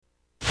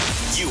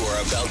You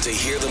are about to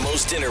hear the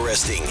most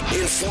interesting,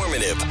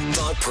 informative,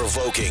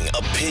 thought-provoking,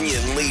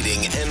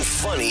 opinion-leading, and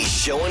funny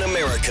show in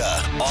America,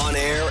 on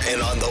air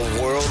and on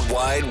the World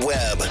Wide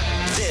Web.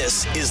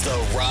 This is the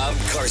Rob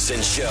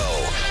Carson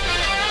Show.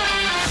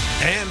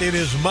 And it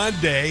is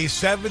Monday.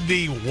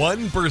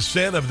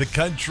 71% of the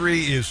country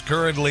is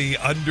currently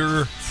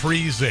under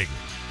freezing.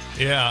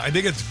 Yeah, I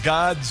think it's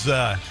God's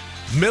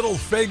middle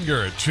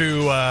finger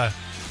to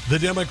the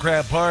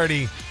Democrat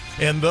Party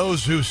and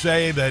those who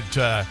say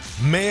that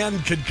man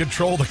can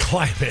control the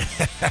climate.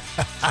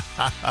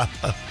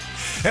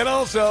 And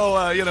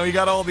also, you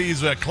got all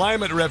these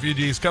climate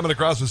refugees coming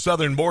across the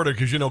southern border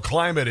because,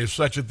 climate is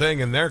such a thing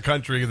in their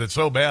country that's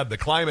so bad, the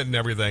climate and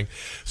everything.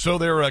 So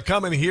they're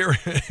coming here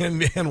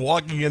and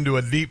walking into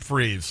a deep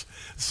freeze.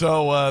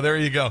 So there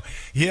you go.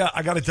 Yeah,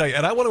 I got to tell you,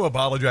 and I want to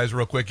apologize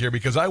real quick here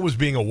because I was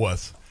being a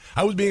wuss.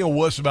 I was being a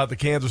wuss about the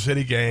Kansas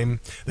City game,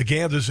 the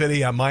Kansas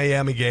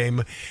City-Miami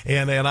game,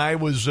 and I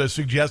was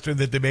suggesting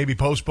that they maybe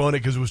postpone it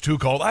because it was too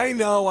cold. I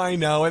know,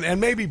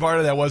 and maybe part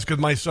of that was because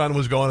my son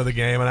was going to the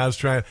game, and I was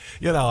trying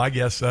to, I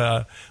guess,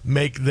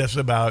 make this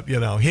about,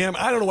 him.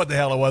 I don't know what the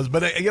hell it was,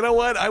 but you know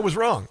what? I was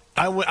wrong.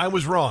 I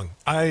was wrong.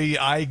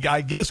 I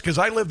guess because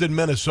I lived in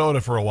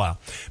Minnesota for a while.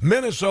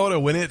 Minnesota,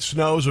 when it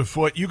snows a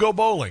foot, you go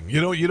bowling.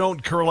 You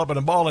don't curl up in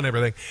a ball and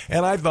everything.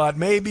 And I thought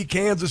maybe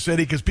Kansas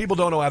City, because people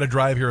don't know how to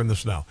drive here in the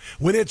snow.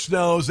 When it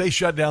snows, they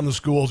shut down the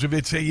schools.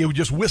 If you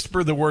just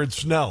whisper the word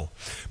snow.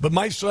 But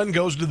my son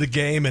goes to the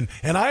game, and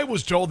I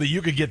was told that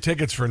you could get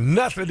tickets for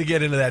nothing to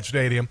get into that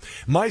stadium.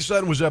 My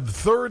son was up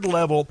third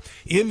level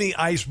in the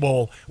ice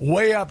bowl,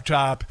 way up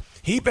top.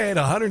 He paid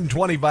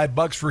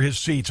 $125 for his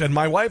seats, and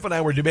my wife and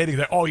I were debating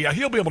that. Oh yeah,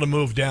 he'll be able to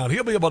move down.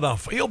 He'll be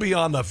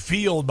on the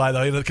field by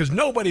the because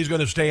nobody's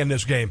going to stay in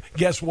this game.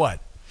 Guess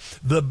what?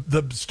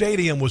 The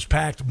stadium was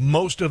packed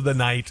most of the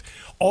night,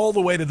 all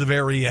the way to the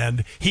very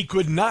end. He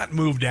could not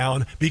move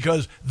down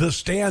because the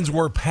stands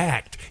were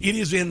packed. It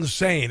is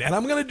insane, and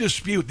I'm going to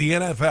dispute the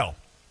NFL.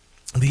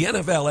 The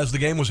NFL, as the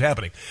game was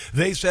happening,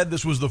 they said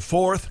this was the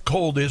fourth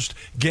coldest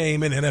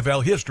game in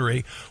NFL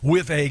history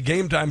with a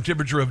game time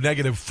temperature of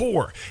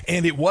 -4.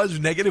 And it was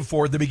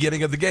 -4 at the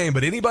beginning of the game.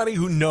 But anybody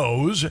who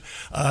knows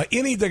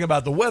anything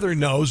about the weather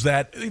knows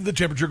that the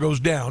temperature goes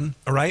down,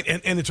 all right?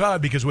 And it's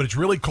odd because when it's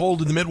really cold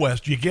in the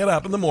Midwest, you get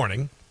up in the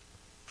morning,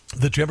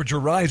 the temperature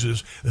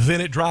rises, then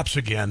it drops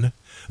again,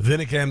 then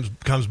it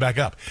comes back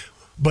up.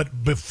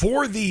 But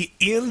before the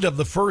end of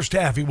the first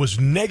half, it was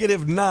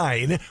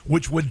 -9,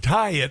 which would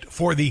tie it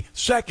for the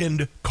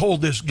second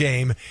coldest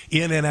game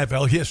in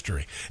NFL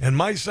history. And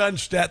my son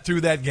sat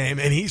through that game,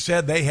 and he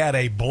said they had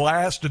a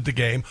blast at the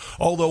game,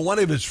 although one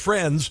of his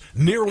friends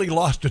nearly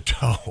lost a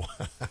toe.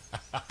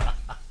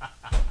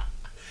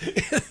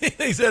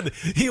 He said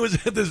he was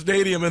at the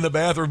stadium in the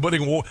bathroom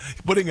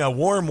putting a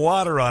warm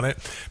water on it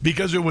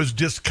because it was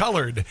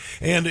discolored,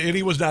 and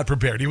he was not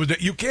prepared.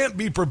 You can't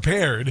be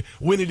prepared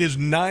when it is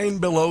 9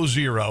 below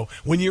zero,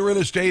 when you're in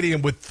a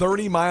stadium with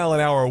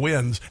 30-mile-an-hour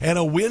winds and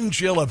a wind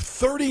chill of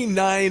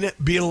 39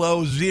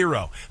 below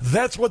zero.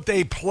 That's what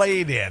they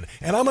played in.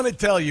 And I'm going to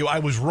tell you, I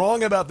was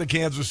wrong about the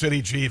Kansas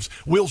City Chiefs.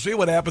 We'll see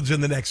what happens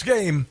in the next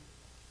game.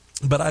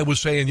 But I was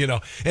saying,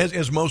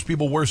 as most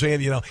people were saying,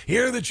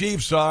 here the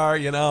Chiefs are,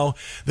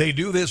 they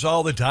do this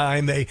all the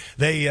time. They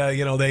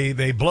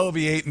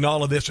bloviate and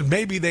all of this, and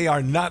maybe they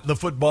are not the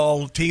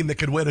football team that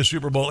could win a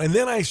Super Bowl. And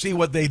then I see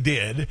what they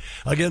did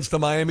against the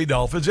Miami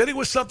Dolphins, and it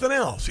was something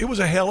else. It was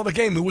a hell of a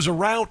game. It was a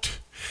rout.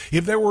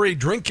 If there were a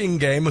drinking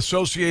game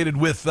associated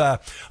with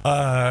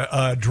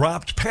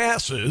dropped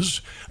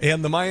passes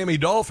and the Miami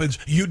Dolphins,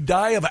 you'd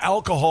die of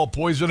alcohol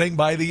poisoning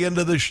by the end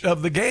of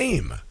the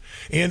game.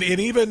 And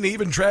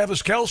even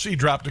Travis Kelce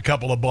dropped a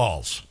couple of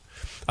balls.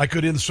 I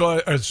could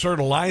insert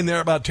a line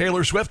there about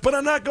Taylor Swift, but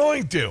I'm not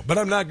going to.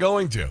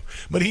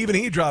 But even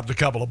he dropped a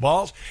couple of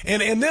balls.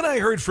 And then I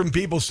heard from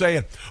people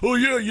saying, oh,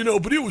 yeah,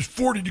 but it was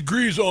 40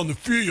 degrees on the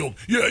field.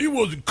 Yeah, it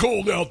wasn't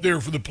cold out there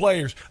for the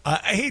players. I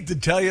hate to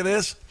tell you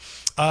this.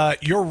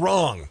 You're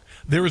wrong.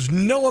 There is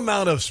no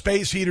amount of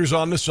space heaters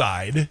on the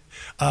side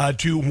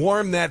to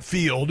warm that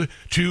field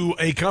to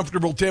a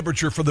comfortable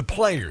temperature for the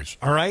players,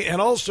 all right?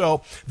 And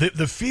also,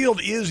 the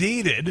field is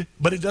heated,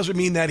 but it doesn't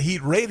mean that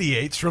heat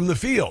radiates from the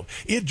field.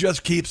 It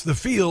just keeps the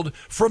field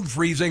from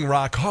freezing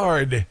rock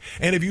hard.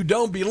 And if you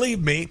don't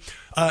believe me,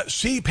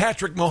 see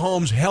Patrick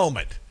Mahomes'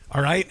 helmet,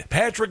 all right?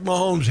 Patrick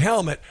Mahomes'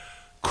 helmet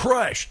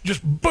crushed,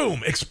 just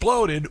boom,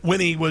 exploded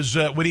when he was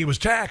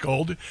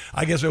tackled.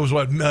 I guess it was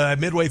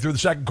midway through the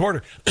second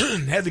quarter.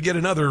 Had to get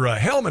another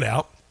helmet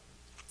out.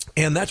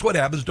 And that's what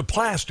happens to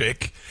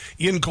plastic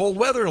in cold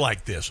weather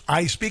like this.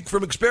 I speak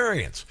from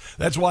experience.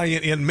 That's why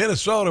in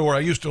Minnesota, where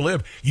I used to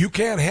live, you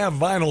can't have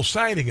vinyl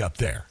siding up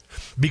there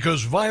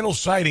because vinyl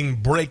siding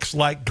breaks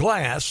like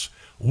glass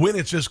when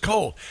it's this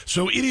cold.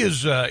 So it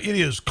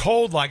is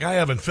cold like I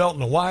haven't felt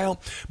in a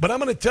while. But I'm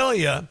going to tell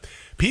you,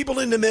 people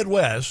in the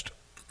Midwest,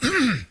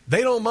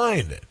 they don't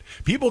mind it.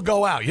 People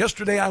go out.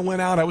 Yesterday I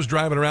went out. I was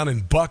driving around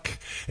in Buck,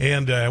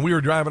 and we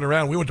were driving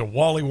around. We went to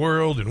Wally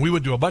World, and we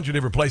went to a bunch of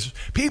different places.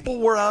 People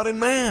were out en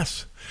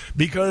masse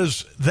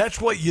because that's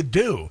what you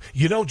do.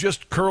 You don't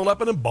just curl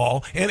up in a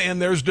ball.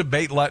 And there's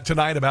debate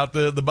tonight about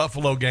the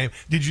Buffalo game.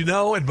 Did you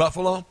know in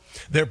Buffalo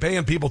they're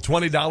paying people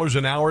 $20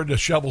 an hour to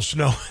shovel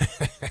snow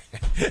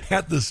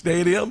at the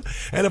stadium?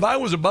 And if I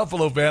was a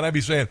Buffalo fan, I'd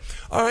be saying,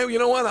 all right, you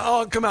know what?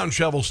 I'll come out and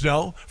shovel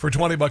snow for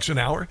 $20 an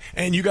hour,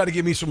 and you got to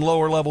give me some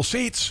lower level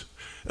seats,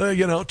 to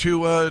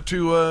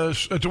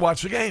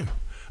watch the game.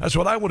 That's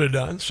what I would have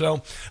done.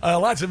 So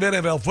lots of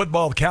NFL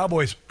football. The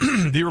Cowboys,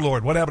 dear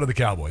Lord, what happened to the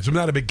Cowboys? I'm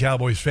not a big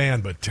Cowboys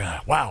fan, but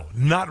wow,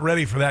 not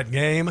ready for that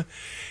game.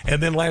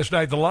 And then last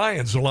night, the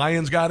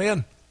Lions got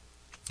in.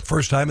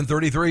 First time in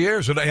 33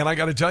 years. And I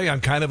got to tell you,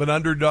 I'm kind of an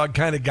underdog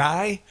kind of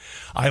guy.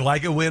 I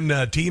like it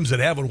when teams that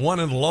haven't won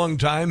in a long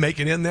time make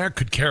it in there.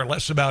 Could care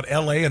less about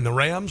L.A. and the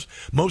Rams,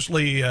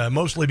 mostly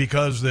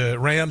because the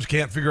Rams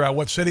can't figure out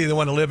what city they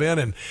want to live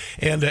in,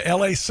 and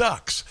L.A.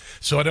 sucks.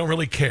 So I don't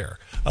really care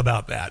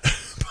about that.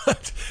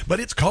 But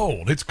it's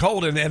cold. It's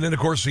cold. And then, of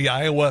course, the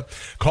Iowa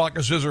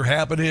caucuses are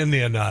happening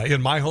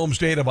in my home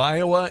state of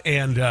Iowa,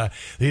 and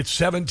it's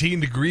 17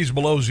 degrees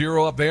below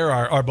zero up there.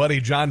 Our buddy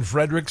John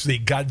Fredericks, the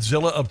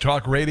Godzilla of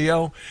talk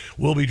radio,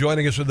 will be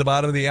joining us at the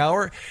bottom of the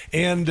hour.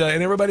 And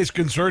everybody's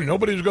concerned.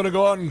 Nobody's going to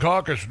go out and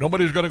caucus.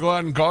 Nobody's going to go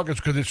out and caucus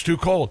because it's too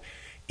cold.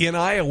 In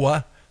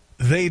Iowa,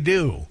 they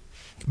do.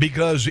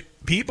 Because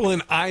people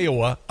in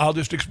Iowa, I'll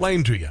just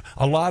explain to you,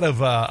 a lot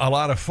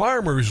of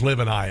farmers live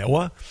in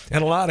Iowa,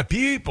 and a lot of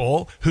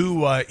people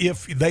who,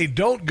 if they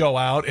don't go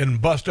out and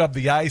bust up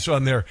the ice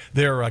on their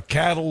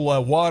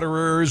cattle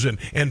waterers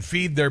and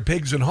feed their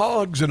pigs and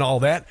hogs and all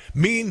that,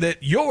 mean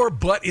that your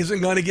butt isn't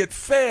going to get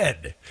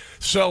fed.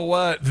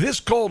 So this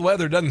cold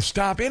weather doesn't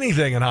stop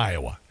anything in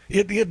Iowa.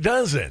 It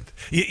doesn't.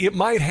 It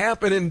might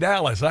happen in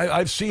Dallas.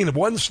 I've seen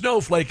one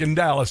snowflake in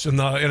Dallas, and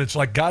it's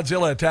like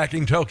Godzilla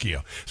attacking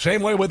Tokyo.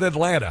 Same way with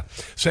Atlanta.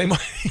 Same way,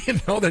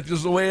 that's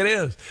just the way it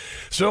is.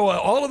 So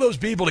all of those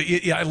people,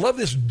 I love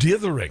this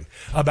dithering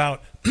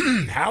about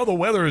how the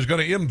weather is going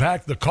to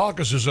impact the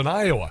caucuses in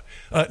Iowa.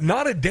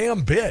 Not a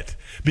damn bit,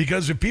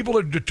 because if people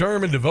are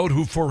determined to vote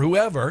for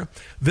whoever,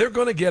 they're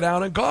going to get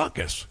out and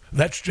caucus.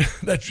 That's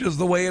just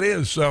the way it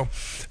is. So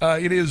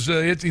it is.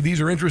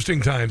 These are interesting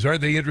times,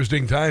 aren't they?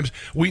 Interesting times.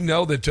 We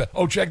know that.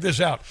 Check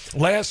this out.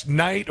 Last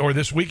night, or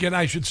this weekend,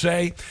 I should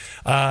say,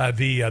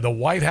 the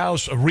White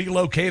House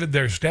relocated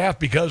their staff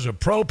because of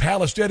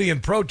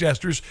pro-Palestinian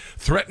protesters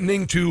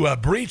threatening to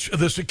breach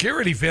the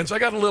security fence. I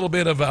got a little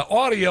bit of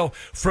audio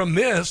from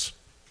this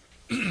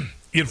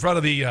in front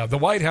of the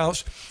White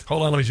House.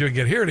 Hold on, let me see if I can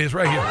get. Here it is,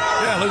 right here.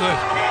 Yeah, listen to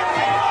this.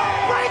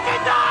 Break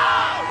it down!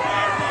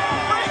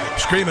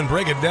 Scream and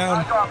break it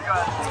down.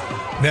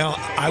 Now,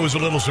 I was a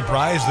little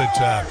surprised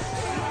that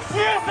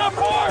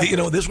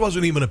this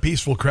wasn't even a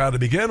peaceful crowd to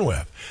begin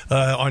with.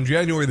 On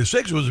January the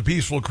 6th, it was a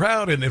peaceful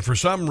crowd, and for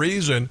some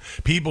reason,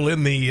 people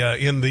in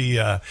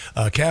the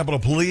Capitol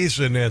Police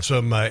and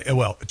some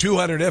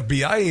 200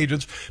 FBI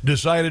agents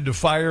decided to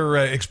fire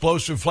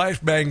explosive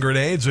flashbang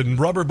grenades and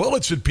rubber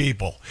bullets at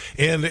people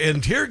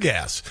and tear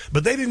gas.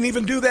 But they didn't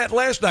even do that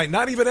last night,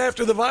 not even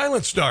after the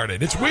violence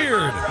started. It's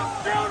weird.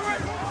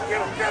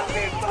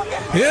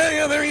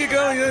 Yeah, there you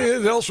go.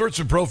 Yeah, all sorts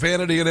of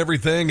profanity and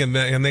everything, and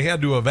they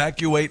had to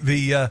evacuate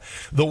the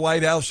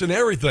White House and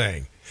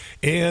everything,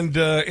 and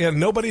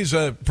nobody's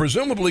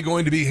presumably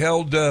going to be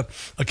held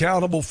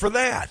accountable for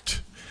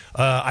that.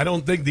 I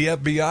don't think the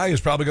FBI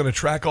is probably going to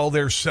track all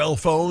their cell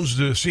phones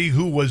to see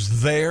who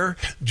was there,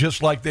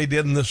 just like they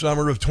did in the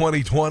summer of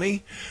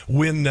 2020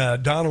 when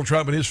Donald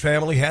Trump and his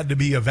family had to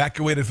be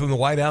evacuated from the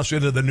White House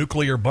into the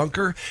nuclear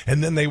bunker,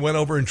 and then they went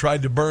over and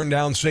tried to burn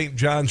down St.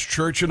 John's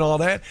Church and all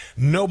that.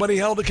 Nobody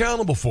held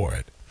accountable for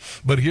it.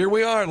 But here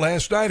we are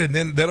last night, and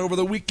then over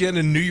the weekend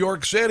in New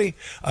York City.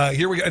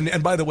 Here we go.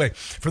 And by the way,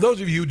 for those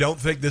of you who don't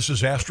think this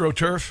is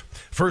AstroTurf,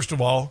 first of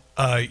all,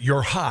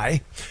 you're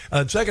high.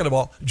 And second of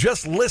all,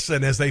 just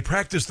listen as they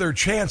practice their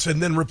chants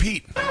and then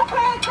repeat. You can't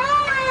go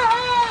to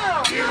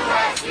hell!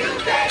 U.S., you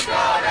can't go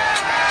to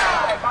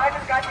hell!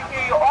 Biden's got to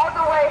hear you all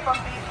the way from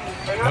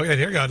D.C. Okay,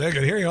 here we go. They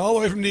can hear you all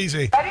the way from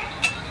D.C. Ready?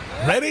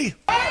 Ready? It is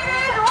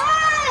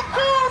right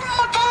to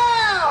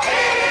rebel!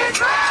 It is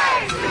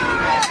right to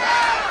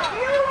rebel!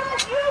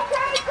 U.S., you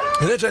can't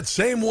go And it's that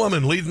same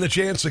woman leading the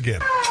chants again.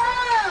 to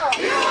hell!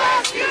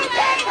 U.S., you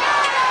can't go to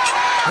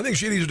hell! I think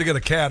she needs to get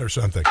a cat or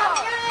something.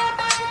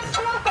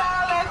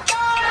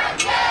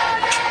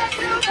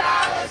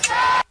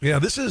 Yeah,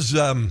 this is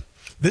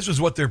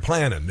what they're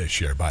planning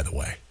this year, by the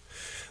way.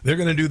 They're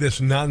going to do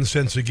this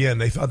nonsense again.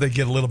 They thought they'd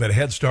get a little bit of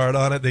head start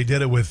on it. They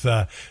did it with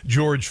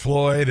George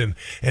Floyd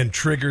and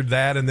triggered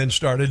that, and then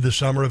started the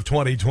summer of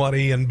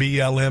 2020, and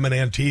BLM and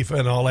Antifa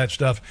and all that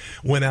stuff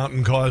went out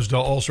and caused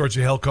all sorts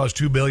of hell, caused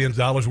 $2 billion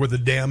worth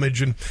of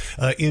damage, and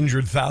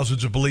injured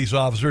thousands of police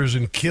officers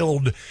and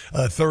killed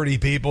 30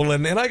 people.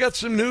 And I got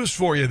some news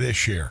for you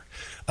this year.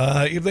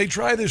 If they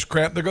try this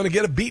crap, they're going to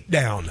get a beat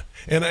down.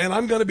 And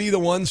I'm going to be the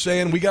one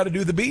saying we got to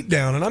do the beat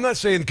down. And I'm not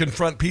saying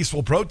confront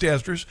peaceful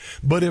protesters,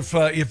 but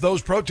if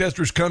those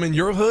protesters come in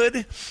your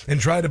hood and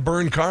try to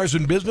burn cars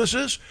and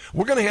businesses,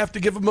 we're going to have to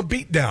give them a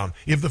beat down.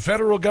 If the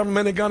federal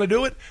government ain't going to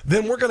do it,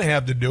 then we're going to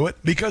have to do it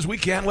because we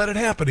can't let it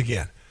happen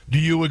again. Do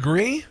you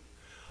agree?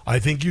 I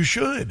think you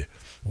should.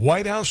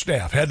 White House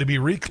staff had to be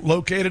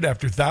relocated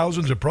after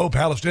thousands of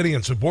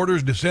pro-Palestinian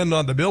supporters descend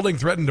on the building,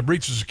 threatened to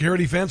breach the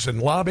security fence,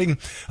 and lobbying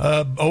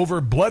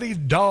over bloody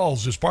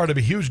dolls as part of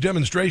a huge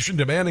demonstration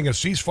demanding a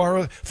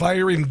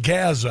ceasefire in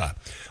Gaza.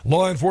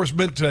 Law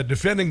enforcement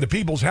defending the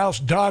People's House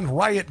donned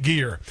riot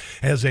gear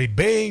as a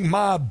baying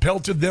mob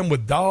pelted them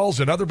with dolls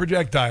and other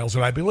projectiles.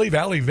 And I believe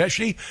Ali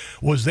Veshi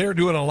was there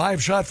doing a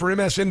live shot for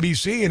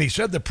MSNBC, and he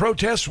said the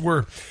protests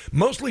were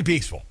mostly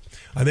peaceful.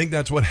 I think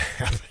that's what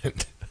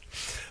happened.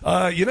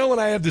 You know what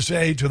I have to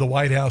say to the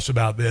White House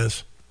about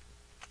this?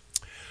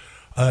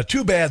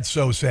 Too bad,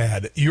 so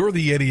sad. You're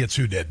the idiots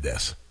who did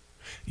this.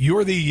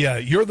 You're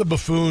the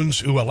buffoons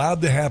who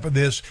allowed to happen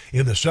this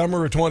in the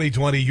summer of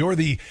 2020. You're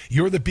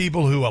the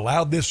people who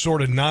allowed this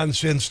sort of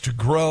nonsense to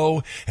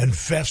grow and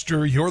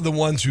fester. You're the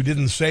ones who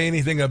didn't say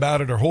anything about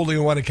it or hold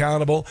anyone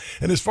accountable.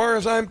 And as far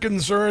as I'm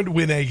concerned,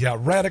 when a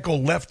radical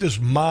leftist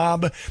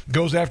mob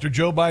goes after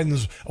Joe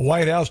Biden's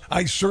White House,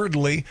 I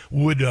certainly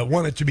would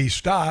want it to be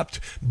stopped.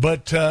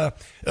 But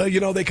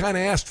they kind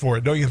of asked for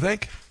it, don't you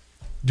think?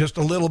 Just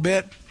a little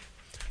bit.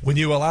 When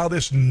you allow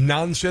this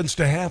nonsense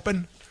to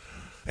happen.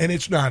 And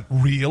it's not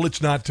real.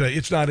 It's not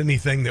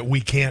anything that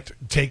we can't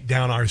take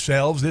down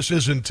ourselves. This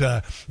isn't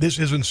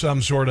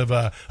some sort of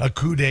a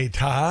coup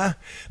d'etat.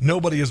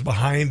 Nobody is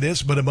behind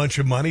this but a bunch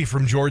of money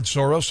from George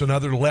Soros and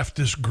other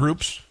leftist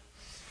groups.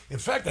 In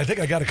fact, I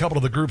think I got a couple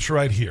of the groups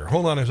right here.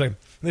 Hold on a second.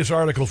 This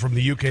article from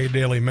the UK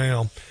Daily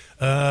Mail.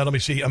 Let me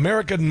see.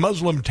 American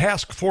Muslim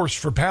Task Force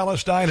for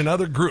Palestine and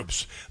other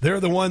groups. They're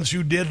the ones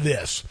who did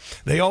this.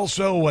 They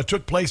also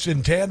took place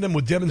in tandem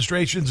with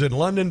demonstrations in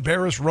London,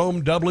 Paris,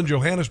 Rome, Dublin,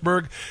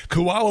 Johannesburg,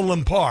 Kuala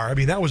Lumpur. I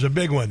mean, that was a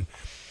big one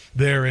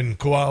there in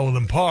Kuala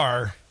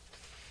Lumpur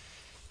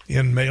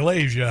in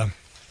Malaysia.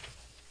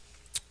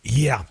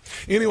 Yeah.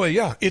 Anyway,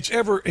 yeah, it's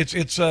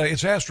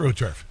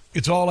AstroTurf.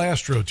 It's all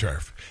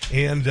AstroTurf.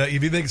 And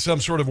if you think it's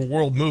some sort of a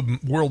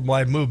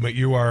worldwide movement,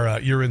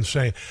 you're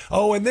insane.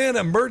 Oh, and then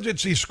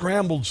emergency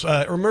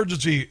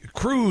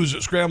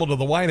crews scrambled to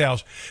the White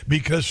House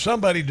because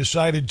somebody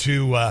decided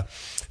they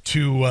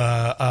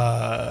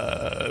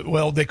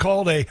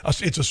called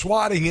it's a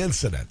swatting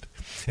incident.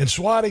 And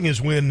swatting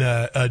is when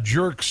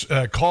jerks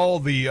call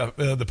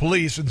the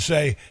police and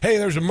say, hey,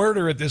 there's a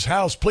murder at this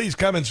house. Please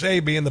come and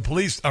save me. And the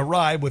police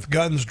arrive with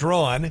guns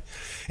drawn.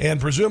 And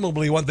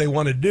presumably what they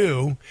want to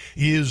do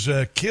is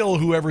kill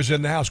whoever's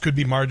in the house. Could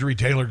be Marjorie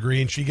Taylor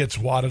Greene. She gets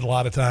swatted a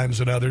lot of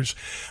times and others.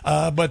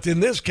 But in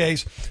this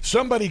case,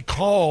 somebody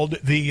called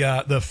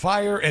the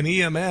fire and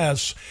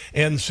EMS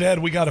and said,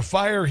 we got a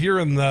fire here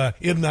in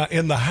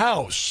the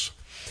house.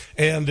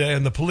 And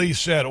the police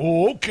said,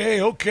 oh,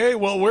 okay,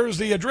 well, where's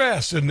the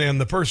address? And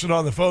the person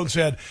on the phone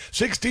said,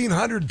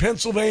 1600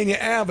 Pennsylvania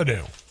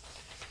Avenue.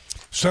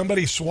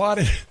 Somebody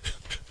swatted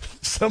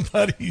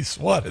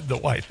the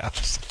White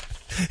House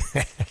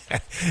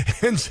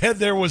and said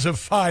there was a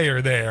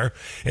fire there.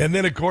 And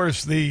then, of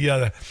course,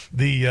 the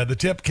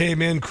tip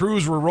came in.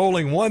 Crews were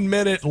rolling 1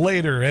 minute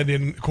later, and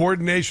in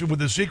coordination with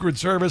the Secret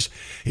Service,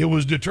 it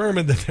was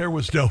determined that there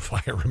was no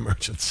fire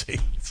emergency.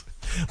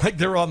 Like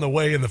they're on the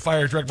way in the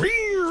fire truck.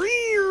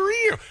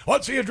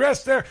 What's the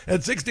address there?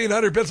 At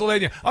 1600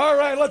 Pennsylvania. All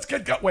right, let's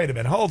get going. Wait a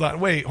minute. Hold on.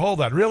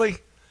 Really?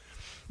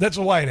 That's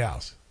the White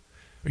House.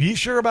 Are you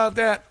sure about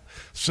that?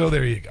 So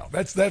there you go.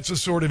 That's the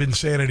sort of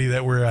insanity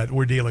that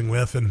we're dealing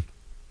with. And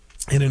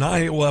in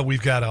Iowa,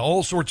 we've got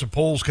all sorts of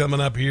polls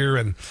coming up here,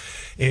 and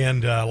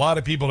a lot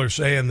of people are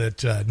saying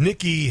that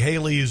Nikki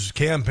Haley's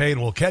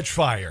campaign will catch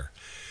fire.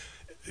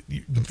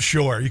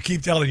 Sure, you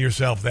keep telling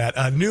yourself that.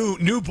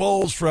 New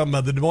polls from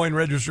the Des Moines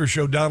Register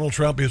show Donald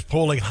Trump is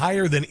polling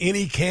higher than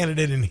any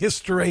candidate in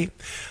history.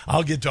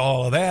 I'll get to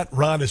all of that.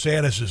 Ron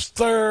DeSantis is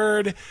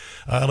third.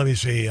 Let me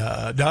see.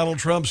 Donald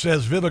Trump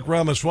says Vivek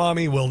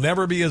Ramaswamy will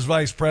never be his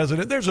vice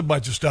president. There's a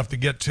bunch of stuff to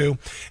get to,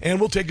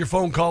 and we'll take your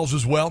phone calls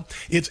as well.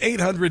 It's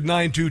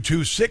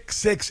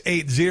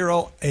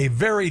 800-922-6680, a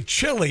very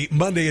chilly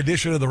Monday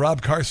edition of the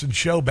Rob Carson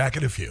Show. Back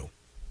in a few.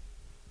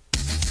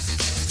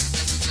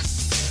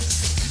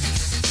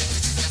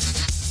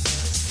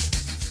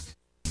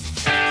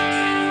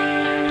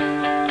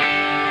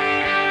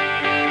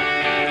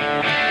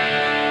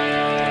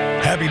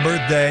 Happy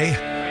birthday,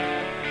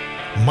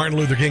 Martin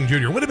Luther King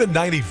Jr. Would have been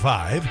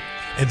 95,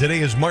 and today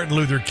is Martin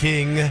Luther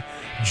King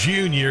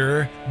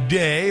Jr.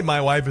 Day.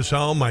 My wife is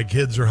home, my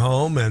kids are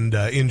home, and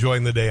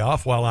enjoying the day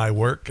off while I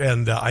work.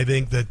 And I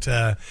think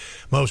that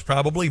most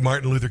probably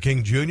Martin Luther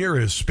King Jr.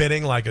 is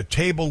spinning like a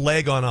table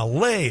leg on a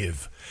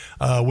lathe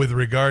with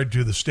regard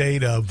to the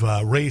state of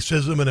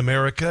racism in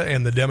America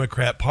and the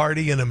Democrat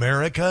Party in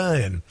America,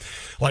 and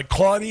like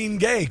Claudine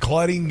Gay,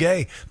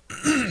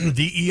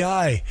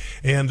 DEI,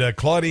 and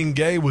Claudine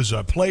Gay was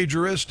a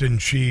plagiarist,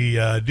 and she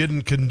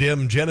didn't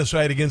condemn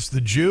genocide against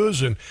the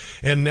Jews,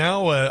 and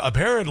now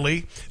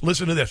apparently,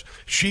 listen to this,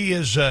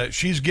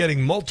 she's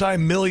getting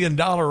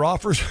multi-million-dollar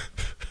offers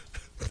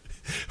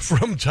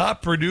from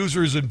top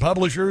producers and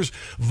publishers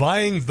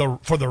vying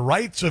for the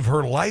rights of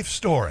her life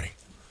story.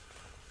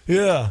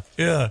 Yeah.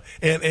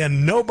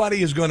 And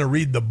nobody is going to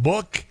read the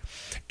book,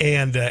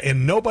 and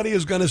nobody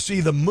is going to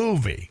see the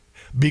movie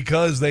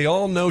because they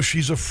all know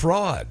she's a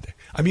fraud.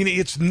 I mean,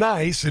 it's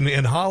nice,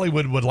 and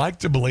Hollywood would like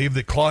to believe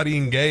that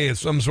Claudine Gay is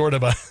some sort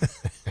of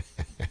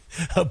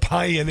a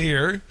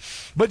pioneer,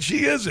 but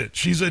she isn't.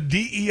 She's a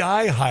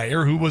DEI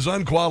hire who was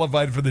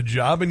unqualified for the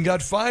job and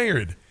got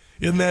fired.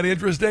 Isn't that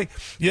interesting?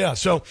 Yeah,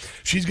 so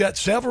she's got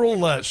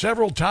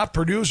several top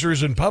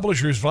producers and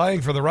publishers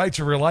vying for the rights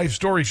of her life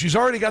story. She's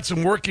already got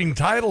some working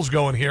titles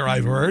going here,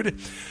 I've heard.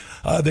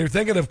 They're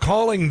thinking of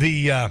calling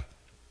the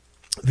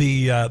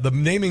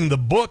naming the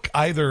book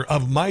either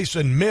Of Mice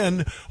and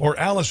Men or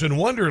Alice in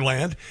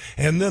Wonderland,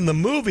 and then the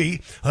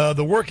movie,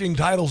 the working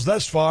titles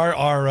thus far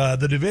are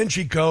The Da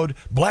Vinci Code,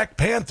 Black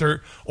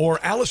Panther, or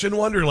Alice in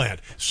Wonderland.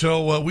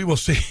 So we will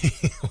see.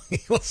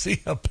 We will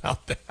see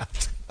about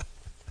that.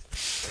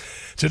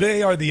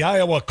 Today are the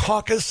Iowa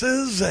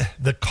caucuses,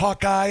 the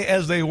caucus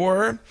as they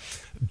were.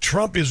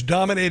 Trump is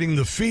dominating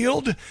the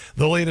field.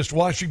 The latest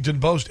Washington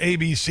Post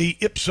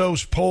ABC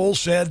Ipsos poll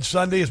said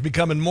Sunday is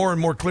becoming more and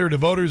more clear to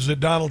voters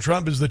that Donald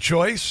Trump is the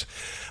choice.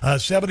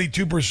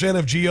 72%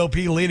 of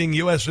GOP-leaning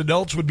U.S.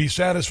 adults would be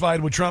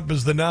satisfied with Trump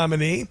as the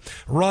nominee.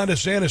 Ron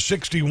DeSantis,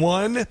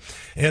 61%,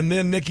 and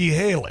then Nikki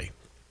Haley.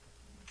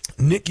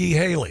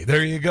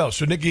 There you go.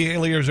 So Nikki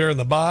Haley is there in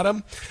the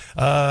bottom.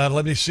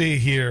 Let me see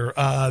here.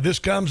 This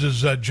comes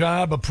as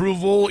job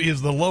approval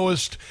is the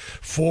lowest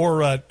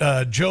for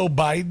Joe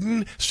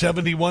Biden.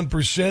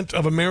 71%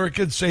 of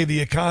Americans say the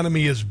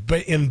economy is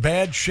in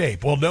bad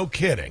shape. Well, no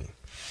kidding.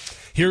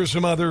 Here's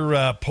some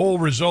other poll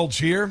results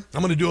here.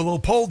 I'm going to do a little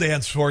poll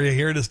dance for you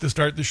here just to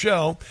start the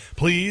show.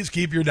 Please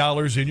keep your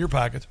dollars in your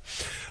pockets.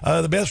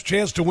 The best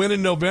chance to win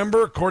in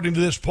November, according to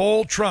this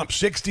poll, Trump,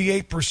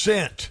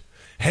 68%.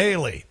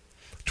 Haley,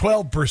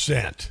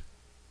 12%.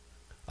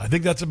 I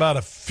think that's about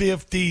a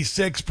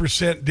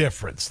 56%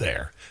 difference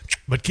there.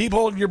 But keep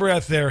holding your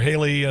breath there,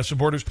 Haley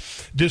supporters.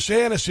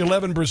 DeSantis,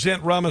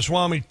 11%.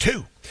 Ramaswamy,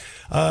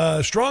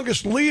 2%.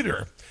 Strongest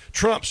leader,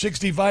 Trump,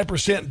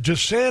 65%.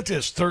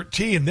 DeSantis,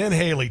 13%. Then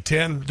Haley,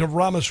 10%. To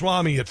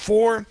Ramaswamy at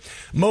 4%.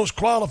 Most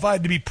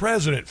qualified to be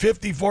president,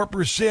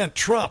 54%.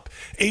 Trump,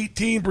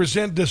 18%.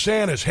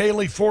 DeSantis.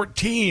 Haley,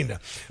 14%.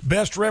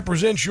 Best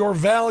represents your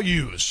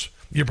values.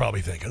 You're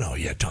probably thinking, oh,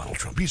 yeah, Donald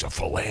Trump, he's a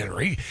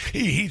philanderer.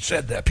 He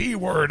said the P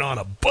word on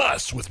a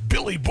bus with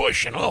Billy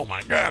Bush, and oh,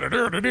 my God.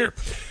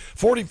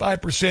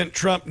 45%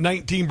 Trump,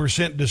 19%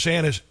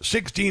 DeSantis,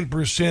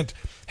 16%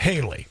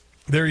 Haley.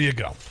 There you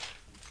go.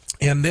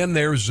 And then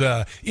there's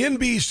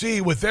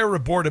NBC with their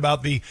report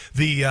about the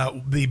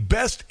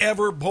best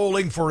ever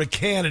polling for a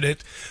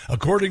candidate,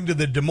 according to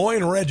the Des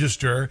Moines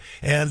Register,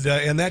 and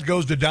that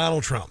goes to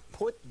Donald Trump.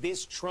 Put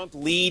this Trump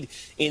lead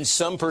in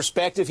some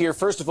perspective here.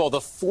 First of all, the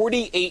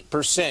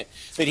 48%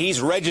 that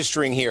he's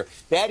registering here,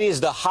 that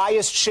is the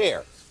highest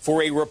share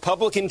for a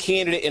Republican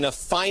candidate in a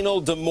final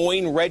Des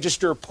Moines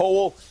Register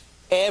poll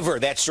ever.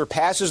 That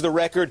surpasses the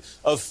record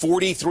of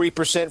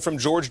 43% from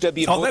George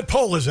W. Bush. Oh, that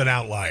poll is an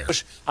outlier.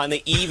 On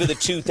the eve of the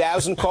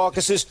 2000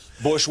 caucuses,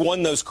 Bush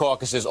won those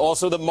caucuses.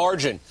 Also the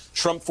margin,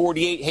 Trump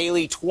 48,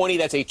 Haley 20.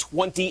 That's a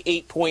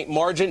 28-point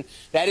margin.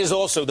 That is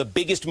also the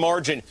biggest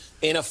margin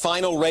in a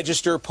final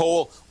Register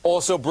poll,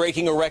 also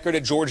breaking a record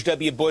of George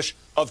W. Bush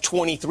of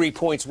 23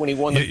 points when he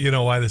won. You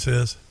know why this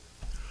is?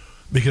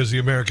 Because the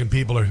American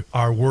people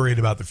are worried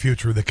about the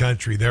future of the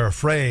country. They're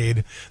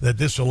afraid that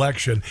this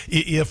election,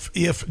 if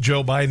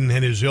Joe Biden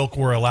and his ilk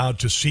were allowed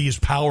to seize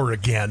power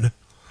again,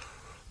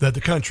 that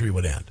the country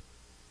would end.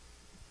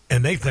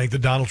 And they think that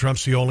Donald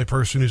Trump's the only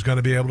person who's going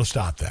to be able to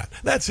stop that.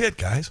 That's it,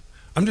 guys.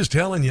 I'm just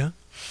telling you.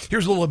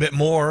 Here's a little bit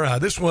more.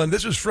 This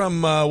is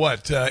from,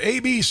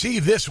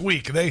 ABC This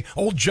Week.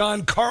 Old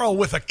John Carl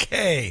with a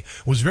K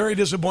was very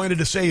disappointed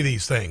to say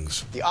these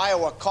things. The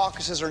Iowa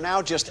caucuses are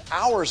now just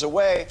hours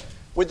away.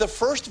 With the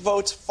first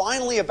votes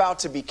finally about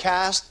to be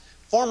cast,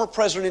 former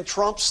President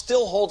Trump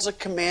still holds a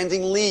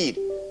commanding lead,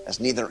 as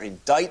neither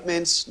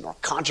indictments, nor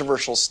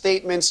controversial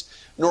statements,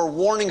 nor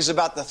warnings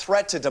about the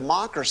threat to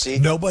democracy.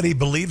 Nobody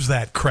believes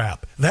that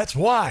crap. That's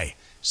why.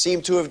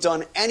 Seem to have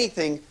done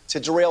anything to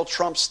derail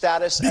Trump's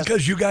status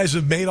because you guys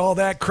have made all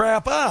that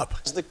crap up.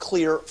 As the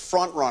clear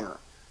frontrunner,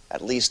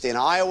 at least in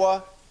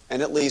Iowa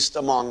and at least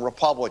among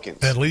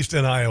Republicans. At least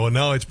in Iowa.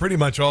 No, it's pretty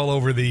much all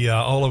over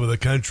the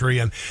country.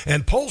 And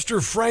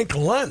pollster Frank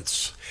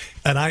Luntz,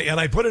 and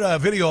I put a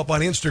video up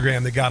on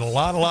Instagram that got a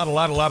lot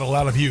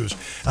of views.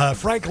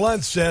 Frank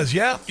Luntz says,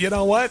 yeah, you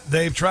know what?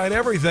 They've tried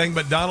everything,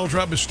 but Donald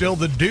Trump is still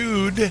the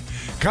dude.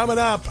 Coming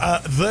up,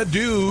 the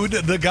dude,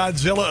 the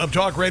Godzilla of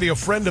talk radio,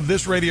 friend of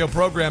this radio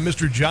program,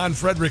 Mr. John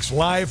Fredericks,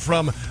 live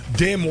from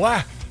Des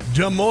Moines,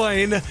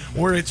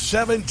 where it's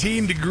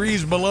 17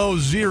 degrees below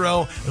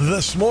zero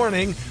this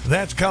morning.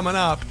 That's coming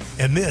up,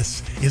 and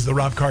this is the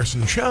Rob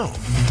Carson Show.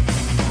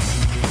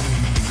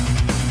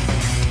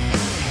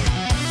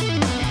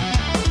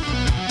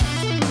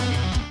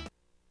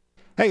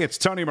 Hey, it's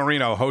Tony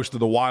Marino, host of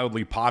the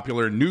wildly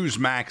popular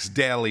Newsmax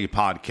Daily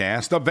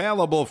podcast,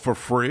 available for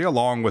free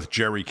along with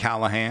Jerry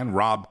Callahan,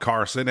 Rob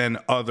Carson, and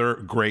other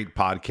great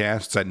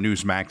podcasts at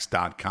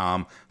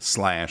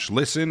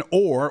newsmax.com/listen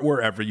or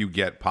wherever you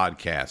get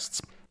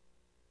podcasts.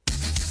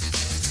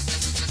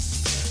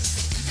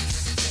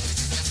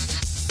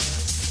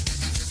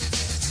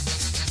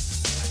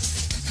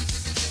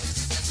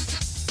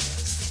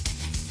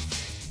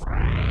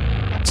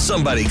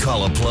 Somebody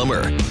call a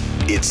plumber.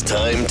 It's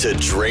time to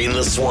drain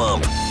the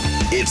swamp.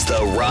 It's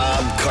the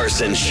Rob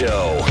Carson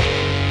Show.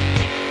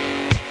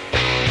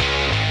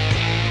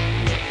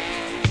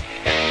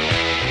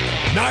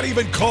 Not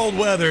even cold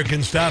weather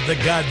can stop the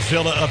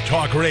Godzilla of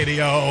talk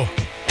radio.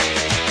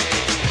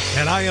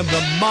 And I am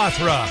the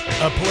Mothra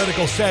of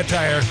political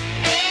satire.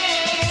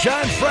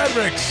 John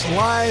Fredericks,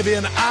 live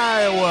in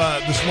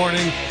Iowa this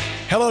morning.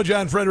 Hello,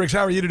 John Fredericks.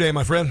 How are you today,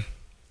 my friend?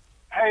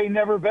 Hey,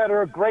 never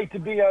better. Great to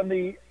be on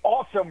the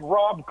awesome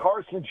Rob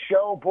Carson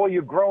Show. Boy,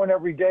 you're growing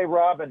every day,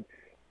 Rob, and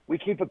we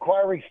keep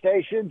acquiring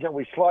stations, and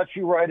we slot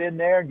you right in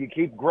there, and you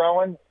keep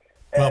growing.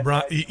 Well, and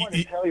Brian, I just want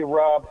to tell you,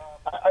 Rob,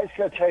 I just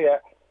got to tell you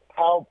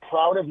how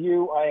proud of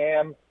you I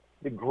am,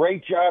 the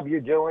great job you're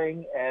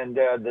doing, and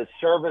the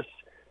service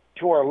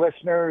to our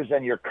listeners,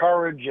 and your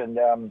courage,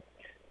 and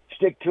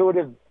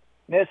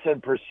stick-to-itiveness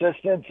and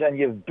persistence, and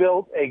you've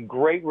built a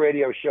great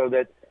radio show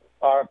that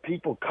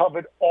people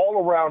covered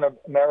all around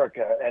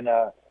America, and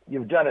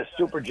you've done a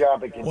super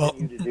job and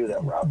continue to do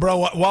that, Rob.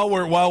 Bro,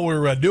 while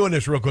we're doing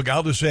this real quick,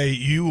 I'll just say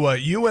you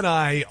and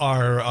I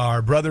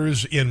are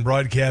brothers in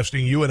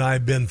broadcasting. You and I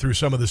have been through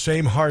some of the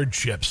same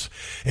hardships,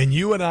 and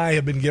you and I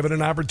have been given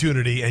an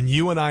opportunity, and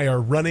you and I are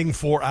running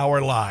for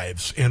our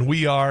lives, and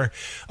we are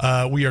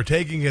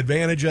taking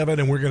advantage of it,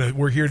 and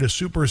we're here to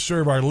super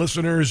serve our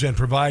listeners and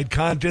provide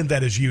content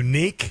that is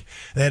unique,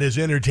 that is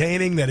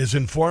entertaining, that is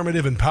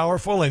informative and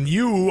powerful. And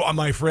you,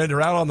 my friend,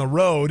 are out on the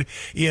road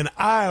in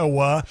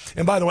Iowa.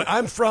 And by the way,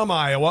 I'm from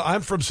Iowa.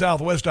 I'm from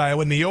Southwest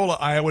Iowa, Neola,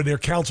 Iowa, near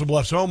Council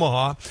Bluffs,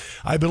 Omaha.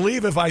 I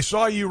believe if I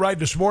saw you right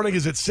this morning,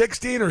 is it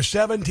 16 or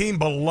 17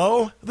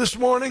 below this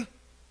morning?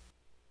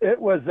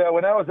 It was,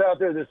 when I was out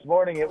there this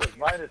morning, it was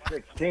minus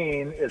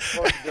 16. It's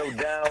supposed to go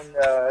down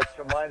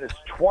to minus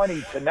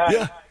 20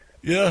 tonight.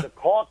 Yeah. The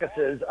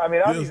Caucasus. I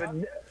mean, I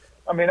don't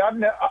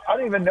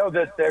even know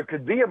that there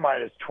could be a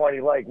minus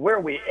 20. Like, where are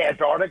we,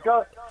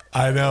 Antarctica?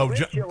 I know. The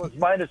wind chill was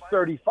minus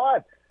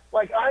 35.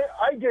 Like,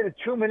 I did a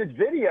 2-minute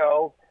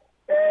video,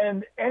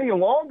 and any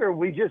longer,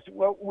 we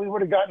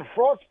would have gotten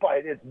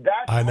frostbite. It's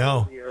that I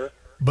know. here.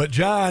 But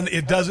John,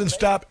 it doesn't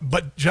stop.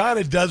 But John,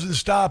 it doesn't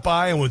stop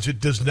Iowans. It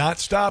does not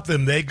stop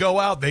them. They go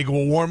out. They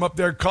go warm up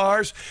their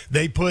cars.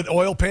 They put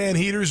oil pan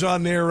heaters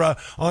on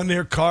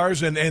their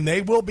cars, and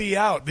they will be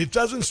out. It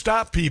doesn't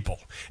stop people.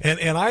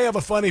 And I have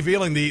a funny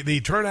feeling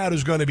the turnout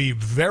is going to be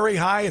very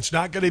high. It's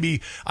not going to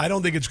be. I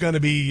don't think it's going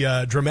to be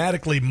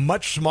dramatically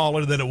much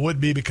smaller than it would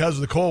be because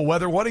of the cold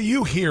weather. What are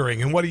you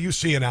hearing, and what are you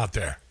seeing out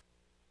there?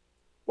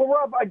 Well,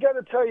 Rob, I got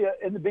to tell you,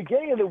 in the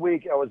beginning of the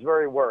week, I was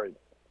very worried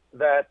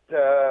that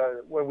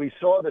when we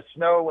saw the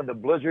snow and the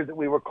blizzard that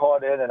we were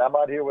caught in, and I'm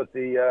out here with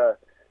the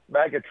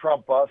MAGA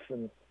Trump bus,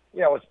 and,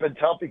 it's been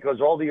tough because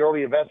all the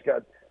early events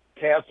got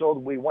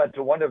canceled. We went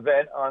to one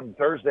event on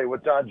Thursday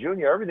with Don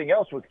Jr. Everything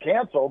else was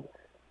canceled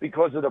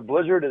because of the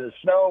blizzard and the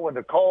snow and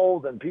the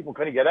cold, and people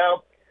couldn't get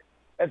out.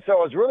 And so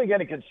I was really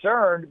getting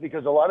concerned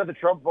because a lot of the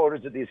Trump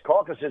voters at these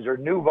caucuses are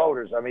new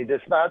voters. I mean,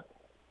 it's not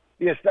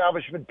the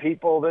establishment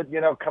people that,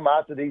 come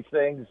out to these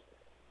things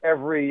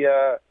every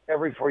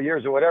 4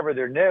 years or whatever.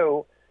 They're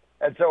new.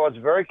 And so I was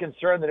very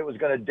concerned that it was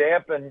going to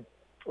dampen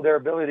their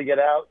ability to get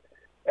out.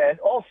 And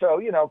also,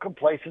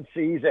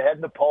 complacencies ahead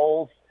in the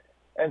polls.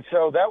 And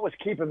so that was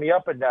keeping me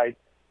up at night.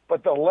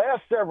 But the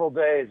last several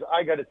days,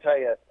 I got to tell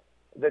you,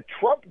 the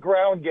Trump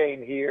ground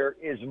game here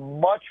is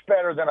much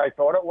better than I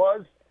thought it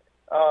was.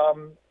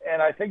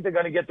 And I think they're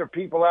going to get their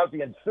people out.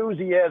 The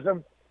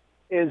enthusiasm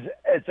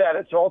it's at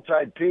its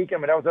all-time peak. I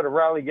mean, I was at a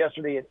rally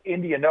yesterday in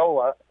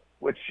Indianola,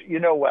 which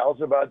well,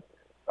 is about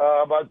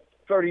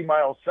 30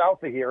 miles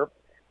south of here,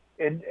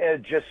 in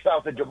just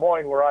south of Des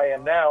Moines, where I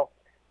am now,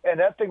 and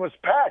that thing was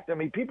packed. I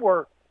mean, people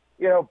were,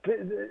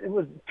 it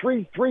was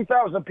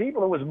 3,000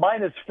 people. It was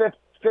minus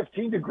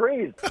 15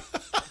 degrees.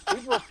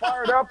 People are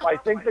fired up. I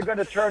think they're going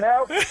to turn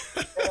out, and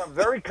I'm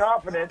very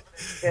confident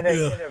in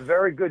a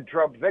very good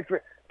Trump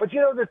victory. But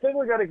the thing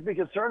we got to be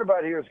concerned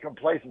about here is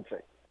complacency.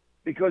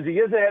 because he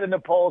is ahead in the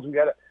polls.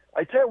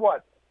 I tell you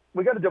what,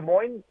 we got a Des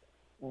Moines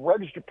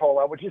registered poll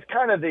out, which is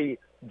kind of the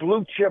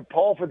blue chip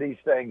poll for these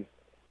things.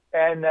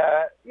 And,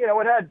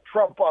 it had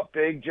Trump up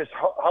big, just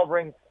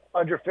hovering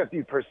under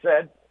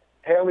 50%,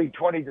 Haley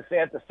 20,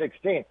 DeSantis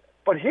 16.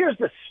 But here's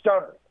the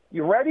stunner.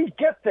 You ready?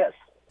 Get this.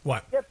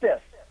 What? Get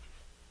this.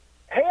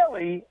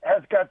 Haley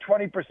has got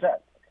 20%.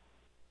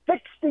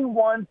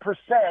 61%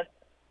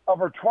 of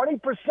her 20%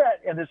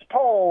 in this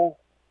poll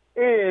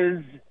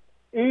is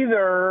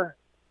either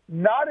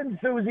not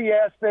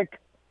enthusiastic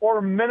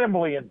or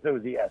minimally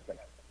enthusiastic.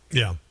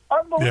 Yeah.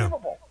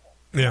 Unbelievable.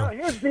 Yeah. Now,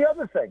 here's the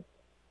other thing.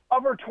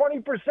 Of her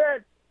 20%,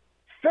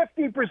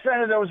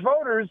 50% of those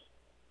voters,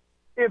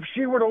 if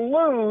she were to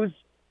lose,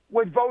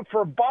 would vote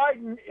for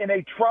Biden in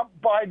a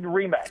Trump-Biden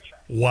rematch.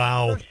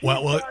 Wow.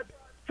 So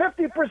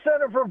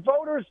 50% of her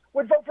voters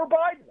would vote for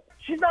Biden.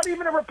 She's not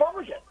even a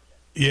Republican.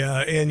 Yeah,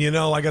 and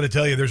I got to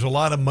tell you, there's a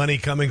lot of money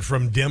coming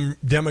from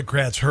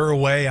Democrats her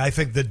way. I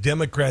think the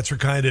Democrats are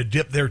kind of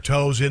dip their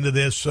toes into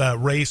this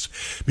race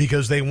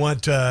because they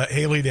want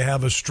Haley to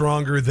have a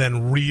stronger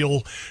than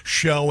real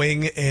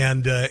showing,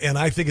 and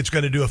I think it's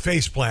going to do a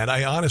faceplant.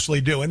 I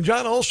honestly do. And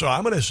John, also,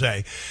 I'm going to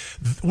say,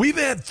 we've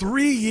had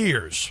 3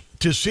 years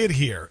to sit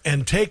here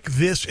and take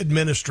this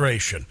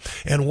administration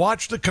and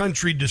watch the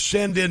country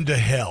descend into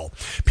hell.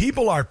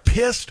 People are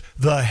pissed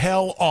the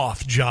hell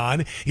off,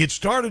 John. It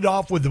started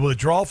off with the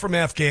withdrawal from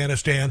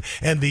Afghanistan,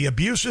 and the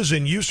abuses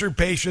and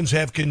usurpations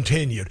have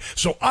continued.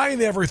 So I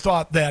never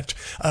thought that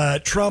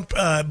Trump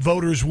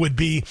voters would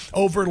be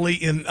overly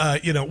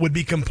would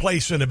be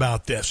complacent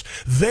about this.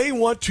 They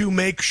want to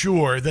make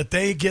sure that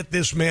they get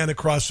this man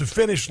across the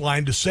finish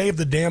line to save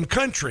the damn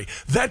country.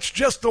 That's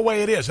just the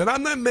way it is. And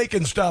I'm not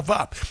making stuff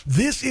up.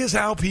 This is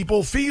how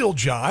people feel,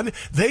 John.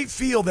 They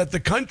feel that the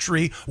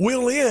country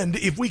will end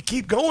if we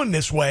keep going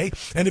this way.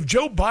 And if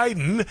Joe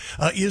Biden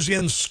is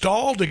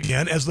installed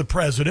again as the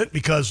president,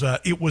 because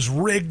it was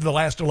rigged the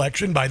last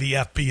election by the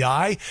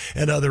FBI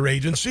and other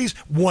agencies,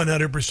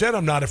 100%,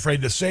 I'm not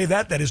afraid to say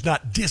that. That is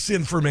not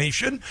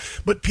disinformation.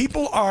 But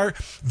people are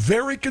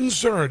very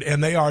concerned,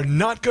 and they are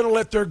not going to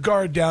let their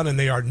guard down, and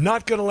they are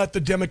not going to let the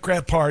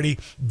Democrat Party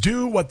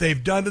do what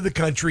they've done to the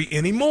country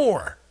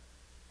anymore.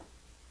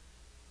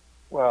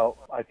 Well,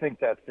 I think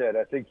that's it.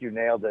 I think you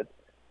nailed it.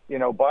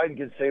 Biden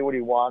can say what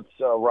he wants,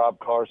 Rob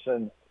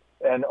Carson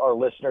and our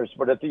listeners,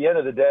 but at the end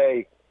of the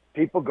day,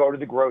 people go to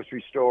the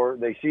grocery store.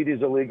 They see these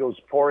illegals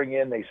pouring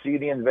in. They see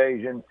the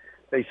invasion.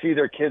 They see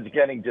their kids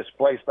getting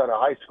displaced out of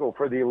high school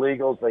for the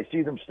illegals. They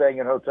see them staying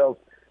in hotels.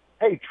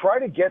 Hey, try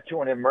to get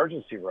to an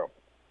emergency room.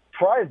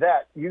 Try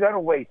that. You got to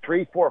wait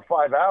 3, 4,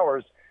 5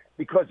 hours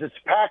because it's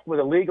packed with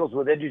illegals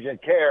with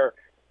indigent care.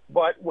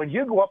 But when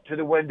you go up to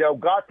the window,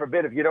 God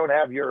forbid if you don't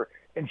have your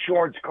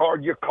insurance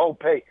card, your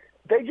copay,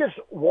 they just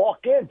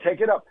walk in, take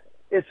it up.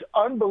 It's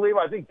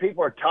unbelievable. I think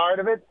people are tired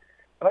of it.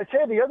 And I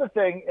tell you the other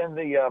thing in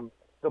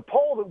the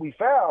poll that we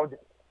found,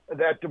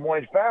 that Des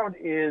Moines found,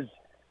 is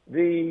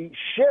the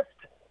shift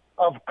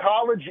of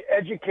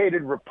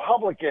college-educated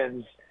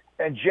Republicans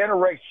and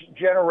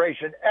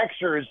Generation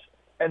Xers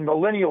and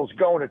millennials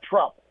going to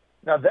Trump.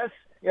 Now that's,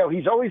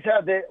 he's always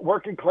had the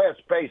working class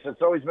base.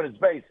 It's always been his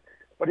base,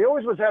 but he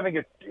always was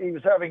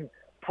having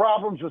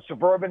problems with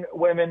suburban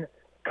women,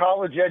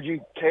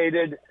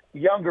 college-educated,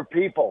 younger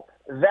people.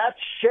 That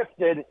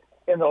shifted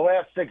in the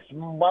last 6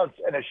 months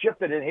and has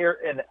shifted in here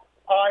in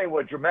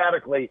Iowa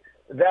dramatically.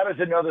 That is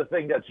another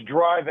thing that's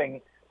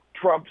driving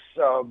Trump's,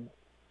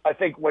 I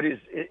think, what is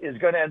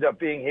going to end up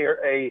being here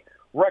a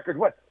record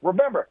win.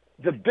 Remember,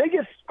 the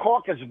biggest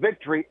caucus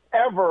victory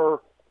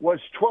ever was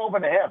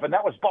 12.5, and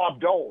that was Bob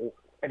Dole,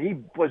 and he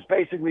was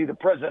basically the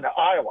president of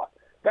Iowa.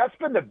 That's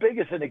been the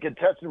biggest in the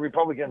contested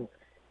Republican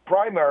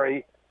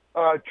primary.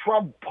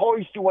 Trump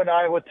poised to win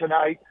Iowa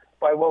tonight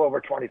by well over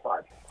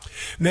 25.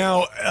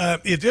 Now,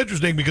 it's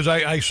interesting because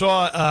I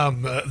saw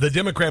the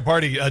Democrat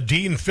Party,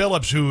 Dean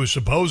Phillips, who is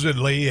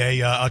supposedly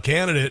a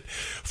candidate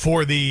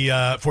for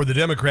the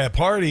Democrat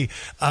Party.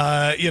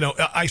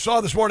 I saw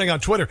this morning on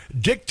Twitter,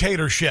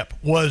 dictatorship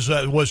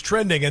was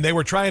trending, and they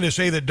were trying to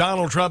say that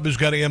Donald Trump is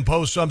going to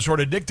impose some sort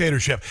of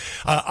dictatorship.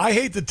 I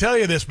hate to tell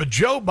you this, but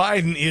Joe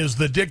Biden is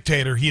the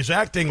dictator. He's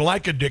acting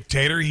like a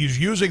dictator. He's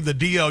using the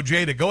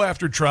DOJ to go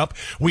after Trump.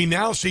 We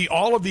now see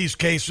all of these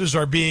cases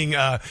are being,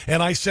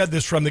 and I said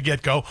this from the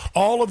get-go,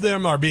 all of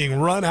them are being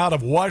run out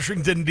of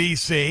Washington,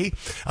 D.C.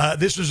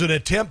 This is an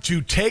attempt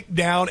to take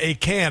down a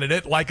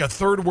candidate like a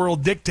third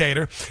world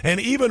dictator. And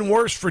even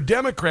worse for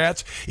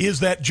Democrats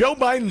is that Joe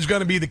Biden's going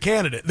to be the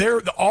candidate.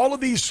 All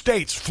of these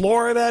states,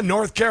 Florida,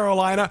 North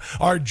Carolina,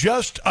 are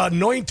just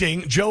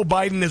anointing Joe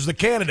Biden as the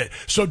candidate.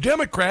 So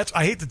Democrats,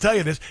 I hate to tell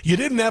you this, you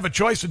didn't have a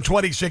choice in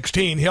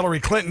 2016.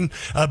 Hillary Clinton,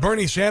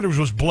 Bernie Sanders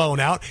was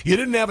blown out. You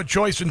didn't have a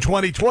choice in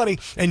 2020,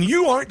 and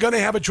you aren't going to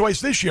have a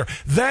choice this year.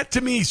 That,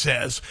 to me,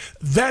 says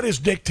that is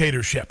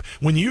dictatorship.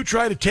 When you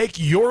try to take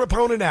your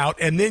opponent out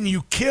and then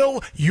you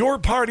kill your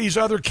party's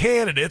other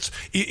candidates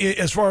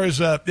as far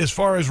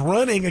as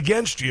running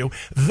against you,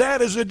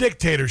 that is a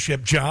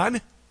dictatorship, John.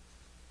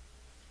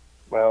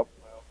 Well,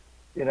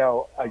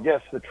 I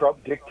guess the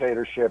Trump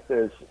dictatorship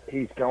is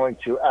he's going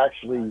to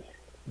actually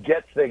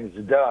get things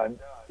done.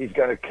 He's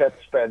going to cut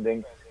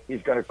spending.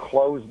 He's going to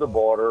close the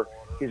border.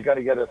 He's going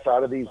to get us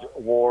out of these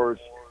wars.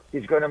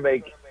 He's going to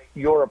make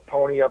Europe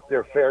pony up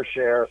their fair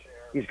share.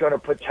 He's going to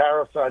put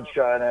tariffs on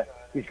China.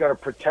 He's going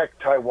to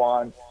protect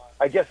Taiwan.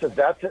 I guess if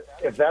that's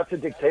a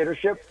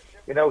dictatorship,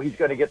 he's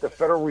going to get the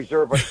Federal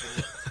Reserve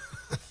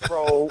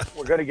pro.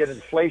 We're going to get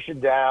inflation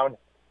down.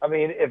 I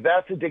mean, if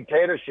that's a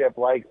dictatorship,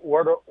 like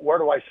where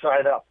do I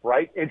sign up,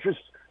 right? Interest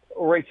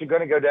rates are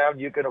going to go down.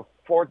 You can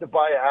afford to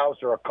buy a house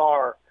or a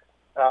car.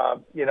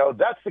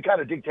 That's the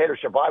kind of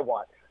dictatorship I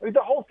want. I mean,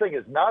 the whole thing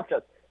is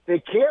nonsense. They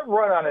can't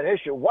run on an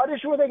issue. What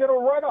issue are they going to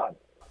run on?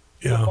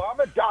 Yeah. The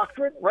Obama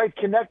doctrine, right?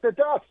 Connect the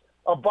dots.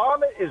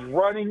 Obama is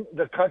running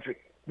the country.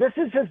 This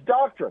is his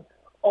doctrine.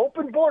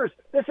 Open borders.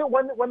 This is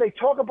when they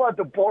talk about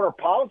the border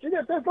policy,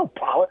 there's no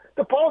policy.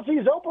 The policy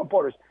is open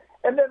borders.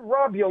 And then,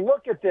 Rob, you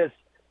look at this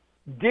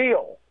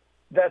deal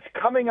that's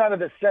coming out of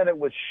the Senate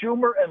with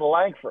Schumer and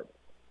Langford,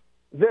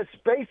 this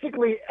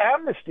basically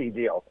amnesty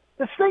deal.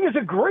 This thing is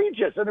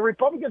egregious, and the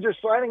Republicans are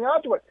signing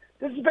on to it.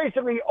 This is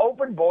basically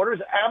open borders,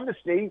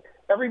 amnesty.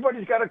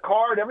 Everybody's got a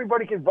card.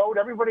 Everybody can vote.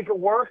 Everybody can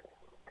work.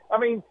 I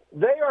mean,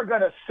 they are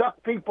going to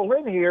suck people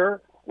in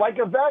here like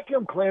a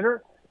vacuum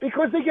cleaner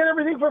because they get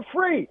everything for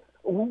free.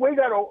 We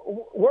got to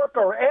work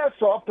our ass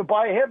off to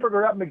buy a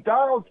hamburger at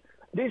McDonald's.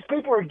 These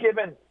people are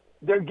given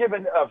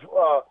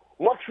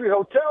luxury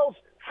hotels,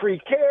 free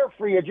care,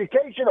 free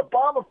education,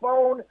 Obama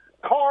phone,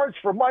 cards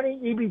for money,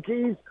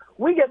 EBTs.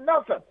 We get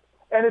nothing,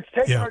 and it's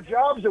taking our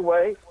jobs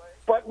away.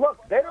 But look,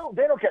 they don't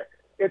care.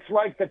 It's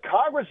like the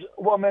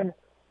congresswoman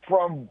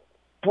from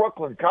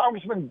Brooklyn,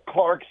 Congressman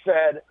Clark,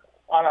 said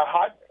on a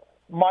hot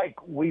mic.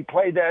 We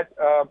played that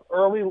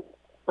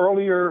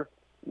earlier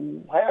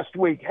last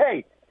week.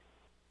 Hey,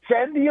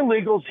 send the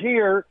illegals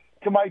here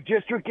to my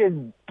district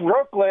in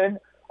Brooklyn.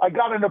 I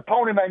got an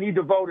opponent. I need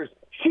the voters.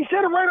 She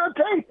said it right on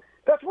tape.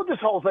 That's what this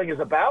whole thing is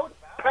about.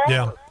 Power.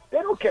 Yeah. They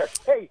don't care.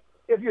 Hey,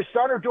 if your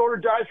son or daughter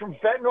dies from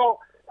fentanyl,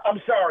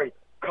 I'm sorry.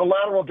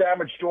 Collateral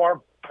damage to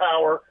our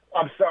power.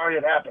 I'm sorry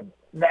it happened.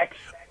 Next.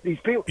 These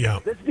people. Yeah.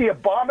 This is the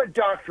Obama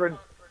doctrine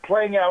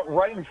playing out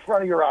right in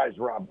front of your eyes,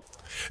 Rob.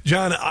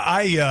 John,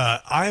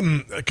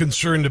 I'm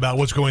concerned about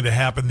what's going to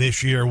happen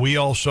this year. We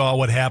all saw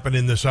what happened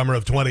in the summer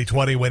of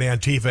 2020 when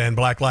Antifa and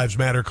Black Lives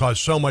Matter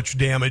caused so much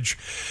damage.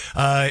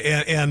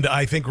 And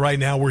I think right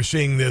now we're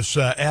seeing this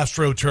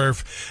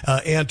AstroTurf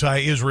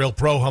anti-Israel,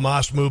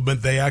 pro-Hamas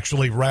movement. They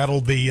actually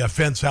rattled the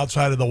fence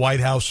outside of the White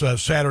House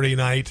Saturday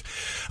night.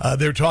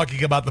 They're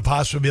talking about the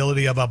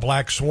possibility of a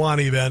Black Swan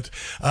event.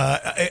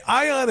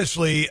 I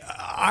honestly,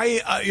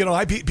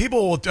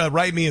 people will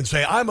write me and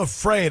say, I'm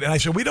afraid. And I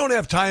said, we don't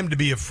have time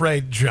to be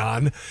afraid,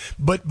 John,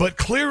 but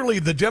clearly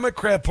the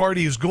Democrat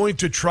Party is going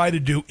to try to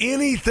do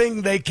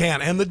anything they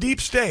can, and the deep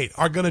state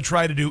are going to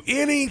try to do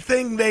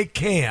anything they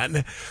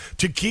can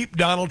to keep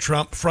Donald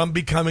Trump from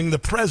becoming the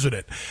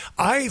president.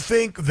 I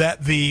think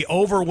that the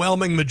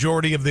overwhelming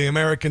majority of the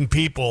American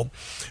people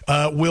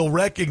will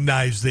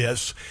recognize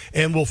this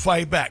and will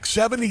fight back.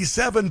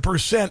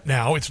 77%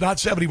 now, it's not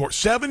 74,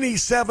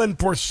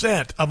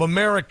 77% of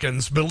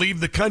Americans believe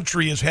the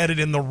country is headed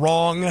in the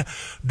wrong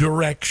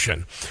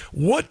direction.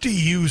 What do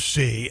you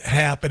see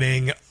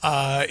happening?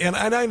 And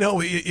I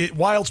know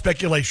wild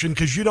speculation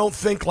because you don't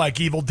think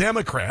like evil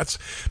Democrats,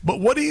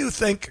 but what do you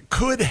think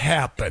could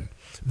happen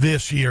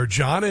this year,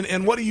 John?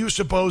 And what do you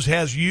suppose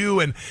has you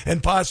and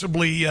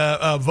possibly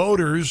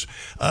voters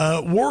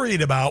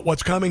worried about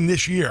what's coming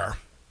this year?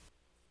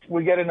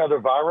 We get another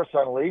virus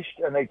unleashed,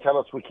 and they tell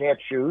us we can't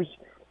choose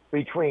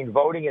between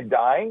voting and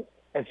dying,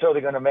 and so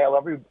they're going to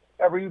mail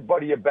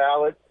everybody a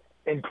ballot,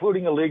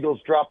 including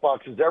illegals, drop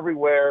boxes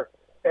everywhere.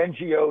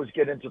 NGOs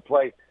get into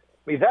play.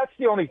 I mean, that's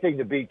the only thing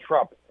to beat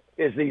Trump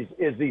is these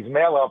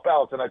mail-out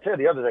ballots. And I tell you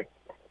the other thing,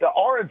 the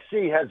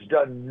RNC has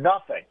done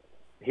nothing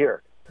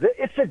here.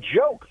 It's a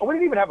joke. We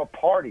didn't even have a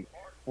party.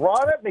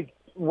 Romney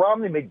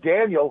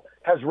McDaniel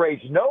has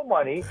raised no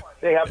money.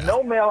 They have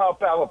no mail-out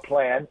ballot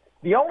plan.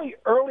 The only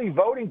early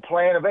voting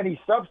plan of any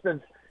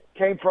substance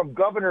came from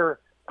Governor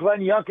Glenn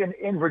Youngkin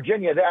in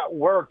Virginia. That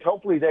worked.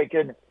 Hopefully they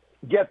can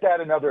get that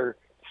in other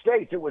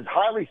states. It was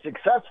highly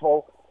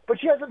successful, but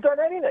she hasn't done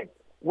anything.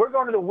 We're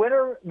going to the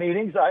winter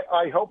meetings.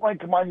 I hope I can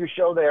come on your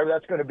show there.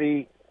 That's going to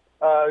be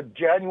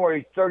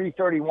January 30,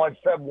 31,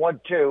 Feb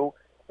 1, 2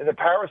 in the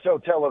Paris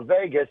Hotel of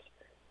Vegas.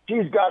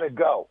 She's got to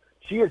go.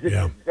 She is a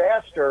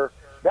disaster.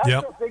 That's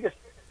the biggest.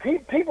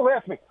 People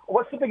ask me,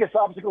 what's the biggest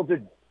obstacle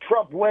to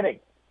Trump winning?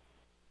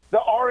 The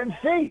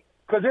RNC,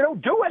 because they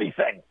don't do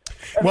anything.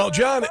 Well,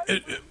 John,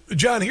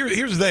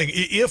 here's the thing.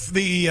 If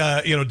the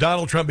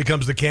Donald Trump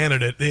becomes the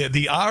candidate,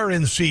 the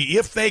RNC,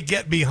 if they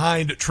get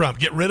behind Trump,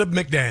 get rid of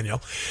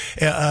McDaniel,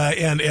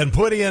 and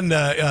put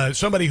in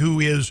somebody who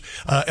is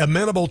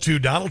amenable to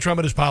Donald Trump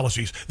and his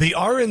policies, the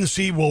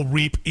RNC will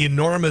reap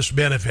enormous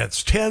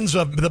benefits, tens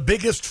of the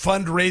biggest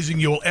fundraising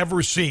you'll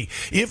ever see.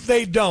 If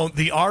they don't,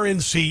 the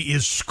RNC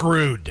is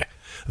screwed.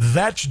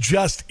 That's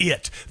just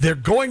it. They're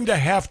going to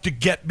have to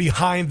get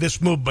behind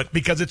this movement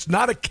because it's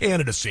not a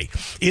candidacy.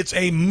 It's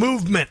a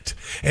movement.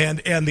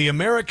 And the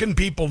American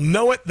people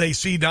know it. They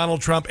see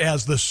Donald Trump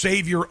as the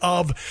savior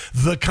of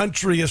the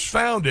country as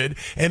founded.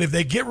 And if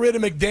they get rid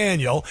of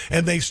McDaniel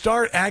and they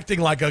start acting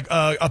like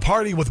a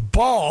party with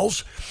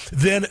balls,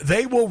 then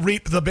they will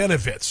reap the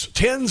benefits.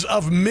 Tens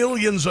of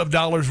millions of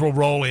dollars will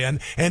roll in,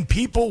 and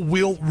people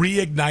will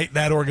reignite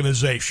that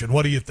organization.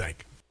 What do you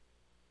think?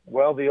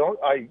 Well,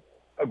 I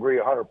agree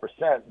 100%,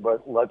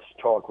 but let's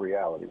talk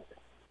reality.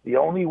 The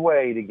only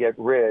way to get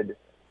rid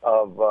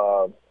of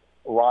Ronna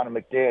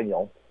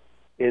McDaniel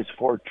is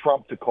for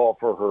Trump to call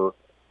for her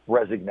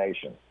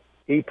resignation.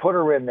 He put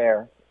her in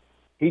there.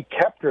 He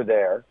kept her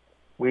there.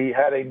 We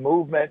had a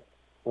movement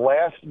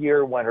last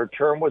year when her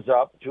term was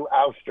up to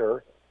oust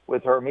her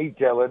with Hermit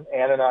Dillon.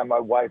 Ann and I, my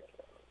wife,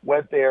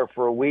 went there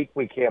for a week.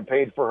 We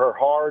campaigned for her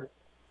hard.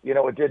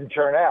 It didn't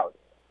turn out.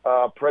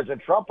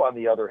 President Trump, on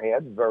the other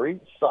hand, very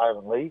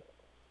silently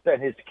sent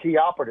his key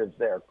operatives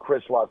there,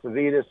 Chris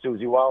Lasavitas,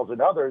 Susie Wiles,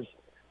 and others,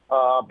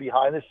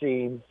 behind the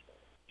scenes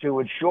to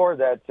ensure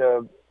that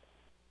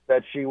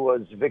she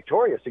was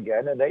victorious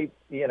again. And they,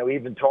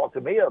 even talked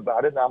to me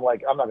about it. And I'm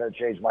like, I'm not going to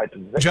change my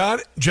position.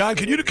 John,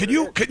 can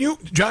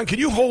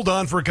you hold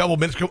on for a couple of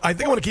minutes? I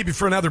think I want to keep you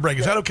for another break.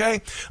 Is that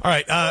okay? All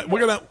right.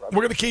 We're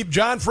gonna keep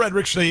John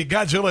Fredericks, the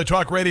Godzilla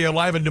Talk Radio,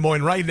 live in Des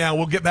Moines right now.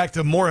 We'll get back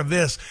to more of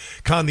this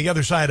on the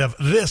other side of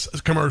this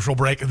commercial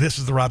break. This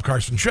is the Rob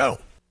Carson Show.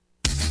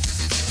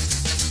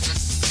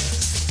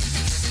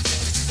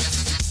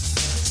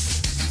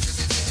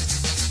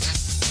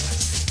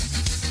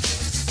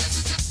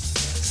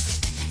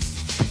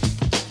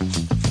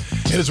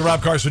 It is the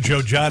Rob Carson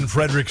Show. John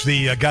Fredericks,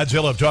 the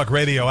Godzilla of Talk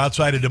Radio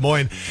outside of Des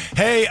Moines.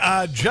 Hey,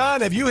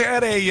 John, have you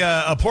had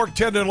a pork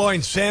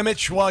tenderloin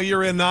sandwich while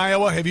you're in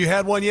Iowa? Have you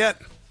had one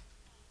yet?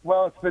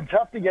 Well, it's been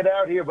tough to get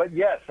out here, but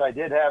yes, I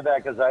did have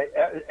that because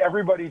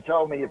everybody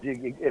told me if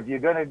you're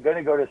gonna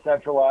go to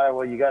Central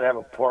Iowa, you got to have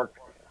a pork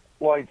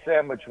loin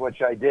sandwich,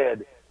 which I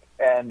did,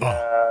 and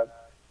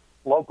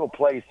local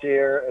place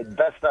here,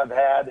 best I've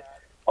had.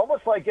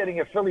 Almost like getting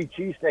a Philly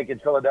cheesesteak in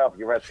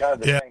Philadelphia. It's kind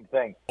of the same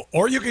thing.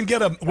 Or you can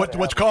get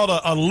what's called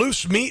a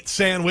loose meat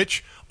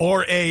sandwich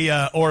or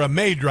a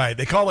Maid-Rite.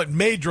 They call it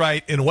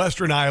Maid-Rite in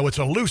Western Iowa. It's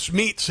a loose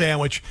meat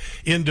sandwich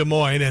in Des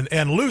Moines,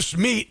 and loose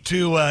meat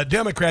to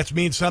Democrats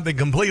means something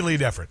completely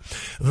different.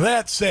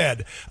 That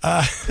said,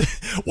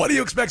 what do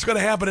you expect is going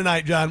to happen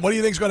tonight, John? What do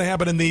you think is going to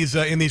happen in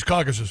these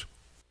caucuses?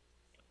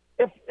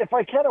 If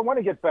I can, I want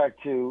to get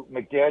back to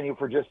McDaniel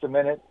for just a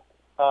minute.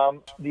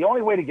 The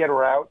only way to get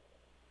her out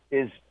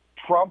is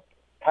Trump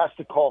has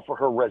to call for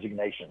her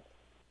resignation.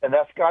 And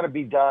that's got to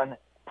be done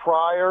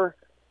prior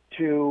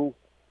to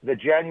the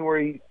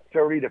January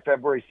 30 to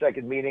February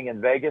 2nd meeting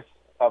in Vegas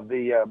of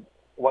the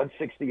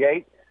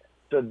 168.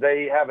 So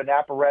they have an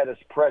apparatus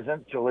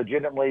present to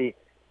legitimately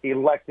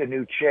elect a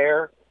new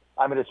chair.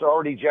 I mean, it's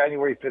already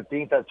January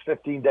 15th. That's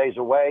 15 days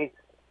away.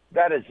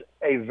 That is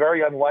a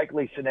very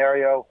unlikely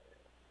scenario.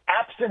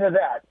 Absent of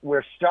that,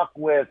 we're stuck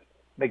with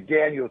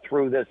McDaniel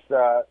through this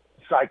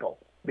cycle.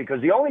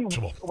 Because the only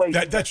way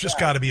that's just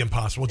got to be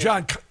impossible,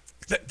 John.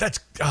 That's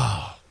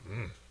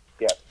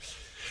yeah.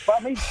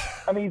 But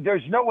I mean,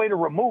 there's no way to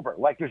remove her.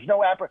 Like, there's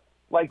no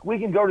like we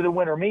can go to the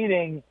winter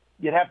meeting.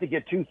 You'd have to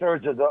get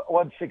 2/3 of the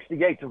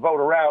 168 to vote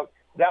her out.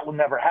 That will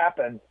never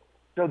happen.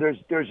 So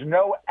there's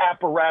no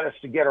apparatus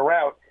to get her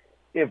out.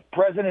 If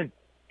President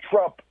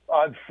Trump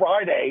on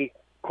Friday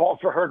called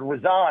for her to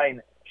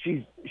resign,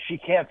 she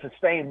can't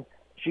stay in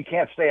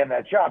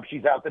that job.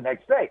 She's out the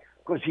next day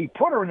because he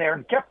put her in there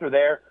and kept her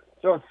there.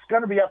 So it's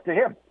going to be up to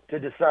him to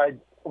decide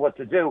what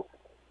to do.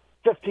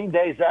 15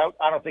 days out,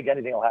 I don't think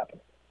anything will happen.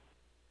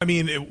 I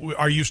mean,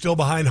 are you still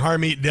behind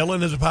Hermit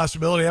Dillon as a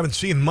possibility? I haven't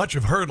seen much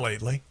of her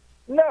lately.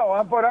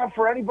 No, but I'm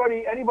for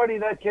anybody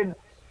that can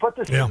put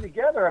this thing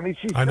together. I mean,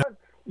 she's done.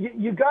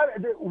 You got.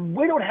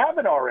 We don't have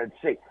an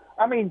RNC.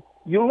 I mean,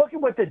 you look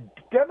at what the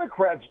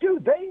Democrats do.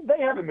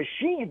 They have a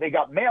machine. They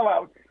got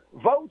mail-out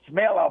votes,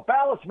 mail-out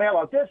ballots,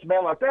 mail-out this,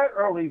 mail-out that,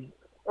 early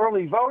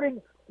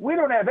voting. We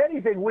don't have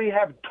anything. We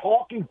have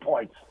talking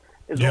points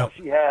is all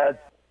she has.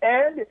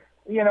 And,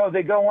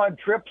 they go on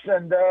trips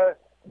and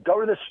go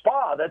to the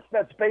spa.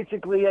 That's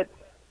basically it.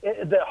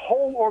 The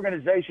whole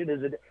organization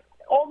is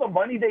all the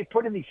money they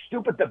put in these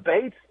stupid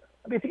debates.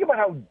 I mean, think about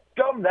how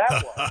dumb that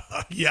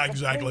was. Yeah,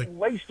 exactly.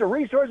 Waste of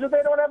resources.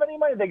 They don't have any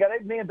money. They got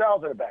 $8 million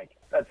in the bank.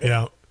 That's it.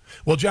 Yeah.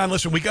 Well, John,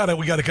 listen, we got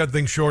to cut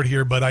things short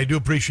here, but I do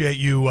appreciate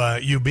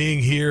you being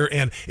here.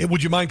 And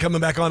would you mind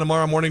coming back on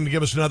tomorrow morning to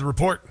give us another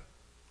report?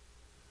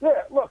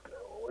 Yeah, look,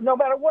 no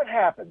matter what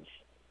happens,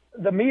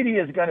 the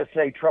media is going to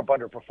say Trump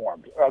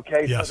underperformed,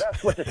 okay? Yes. So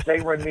that's what the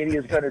state-run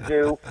media is going to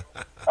do.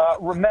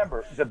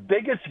 Remember, the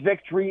biggest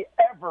victory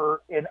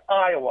ever in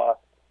Iowa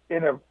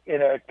in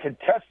a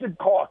contested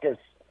caucus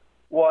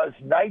was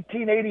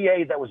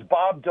 1988. That was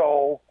Bob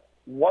Dole,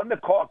 won the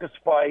caucus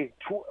by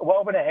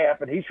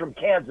 12.5, and he's from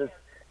Kansas,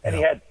 and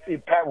he had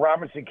Pat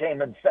Robertson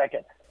came in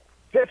second.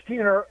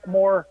 15 or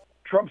more,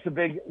 Trump's a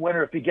big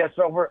winner if he gets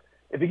over.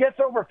 If he gets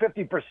over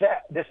 50%,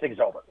 this thing's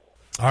over.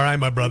 All right,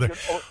 my brother.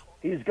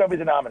 He's going to be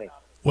the nominee.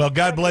 Well,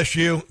 God bless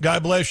you.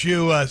 God bless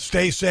you.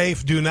 Stay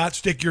safe. Do not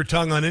stick your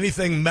tongue on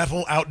anything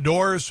metal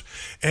outdoors.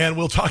 And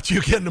we'll talk to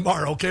you again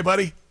tomorrow. Okay,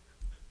 buddy?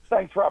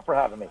 Thanks, Rob, for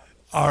having me.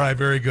 All right,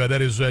 very good.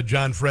 That is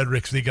John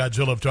Fredericks, the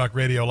Godzilla of Talk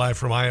Radio, live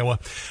from Iowa.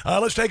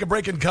 Let's take a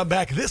break and come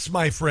back. This,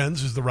 my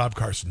friends, is the Rob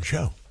Carson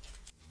Show.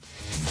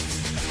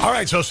 All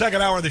right, so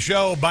second hour of the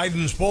show,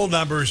 Biden's poll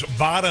numbers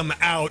bottom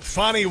out.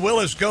 Fani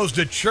Willis goes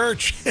to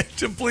church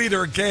to plead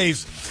her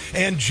case.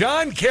 And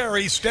John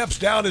Kerry steps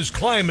down as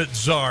climate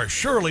czar.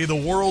 Surely the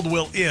world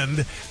will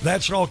end.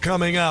 That's all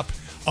coming up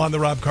on the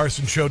Rob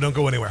Carson Show. Don't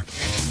go anywhere.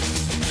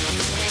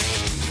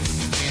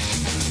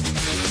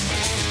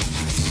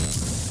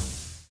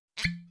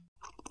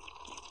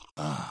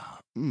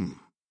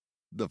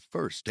 The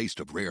first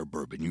taste of rare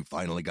bourbon you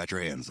finally got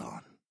your hands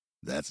on.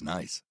 That's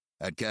nice.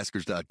 At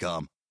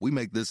Caskers.com, we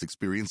make this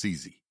experience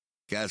easy.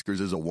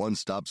 Caskers is a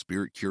one-stop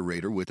spirit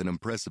curator with an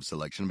impressive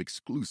selection of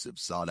exclusive,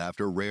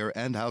 sought-after, rare,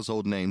 and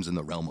household names in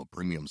the realm of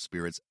premium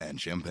spirits and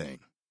champagne.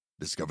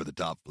 Discover the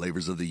top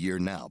flavors of the year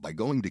now by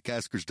going to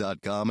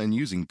Caskers.com and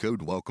using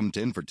code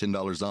WELCOME10 for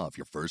 $10 off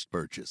your first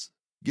purchase.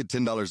 Get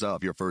 $10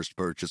 off your first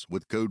purchase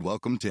with code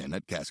WELCOME10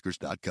 at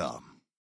Caskers.com.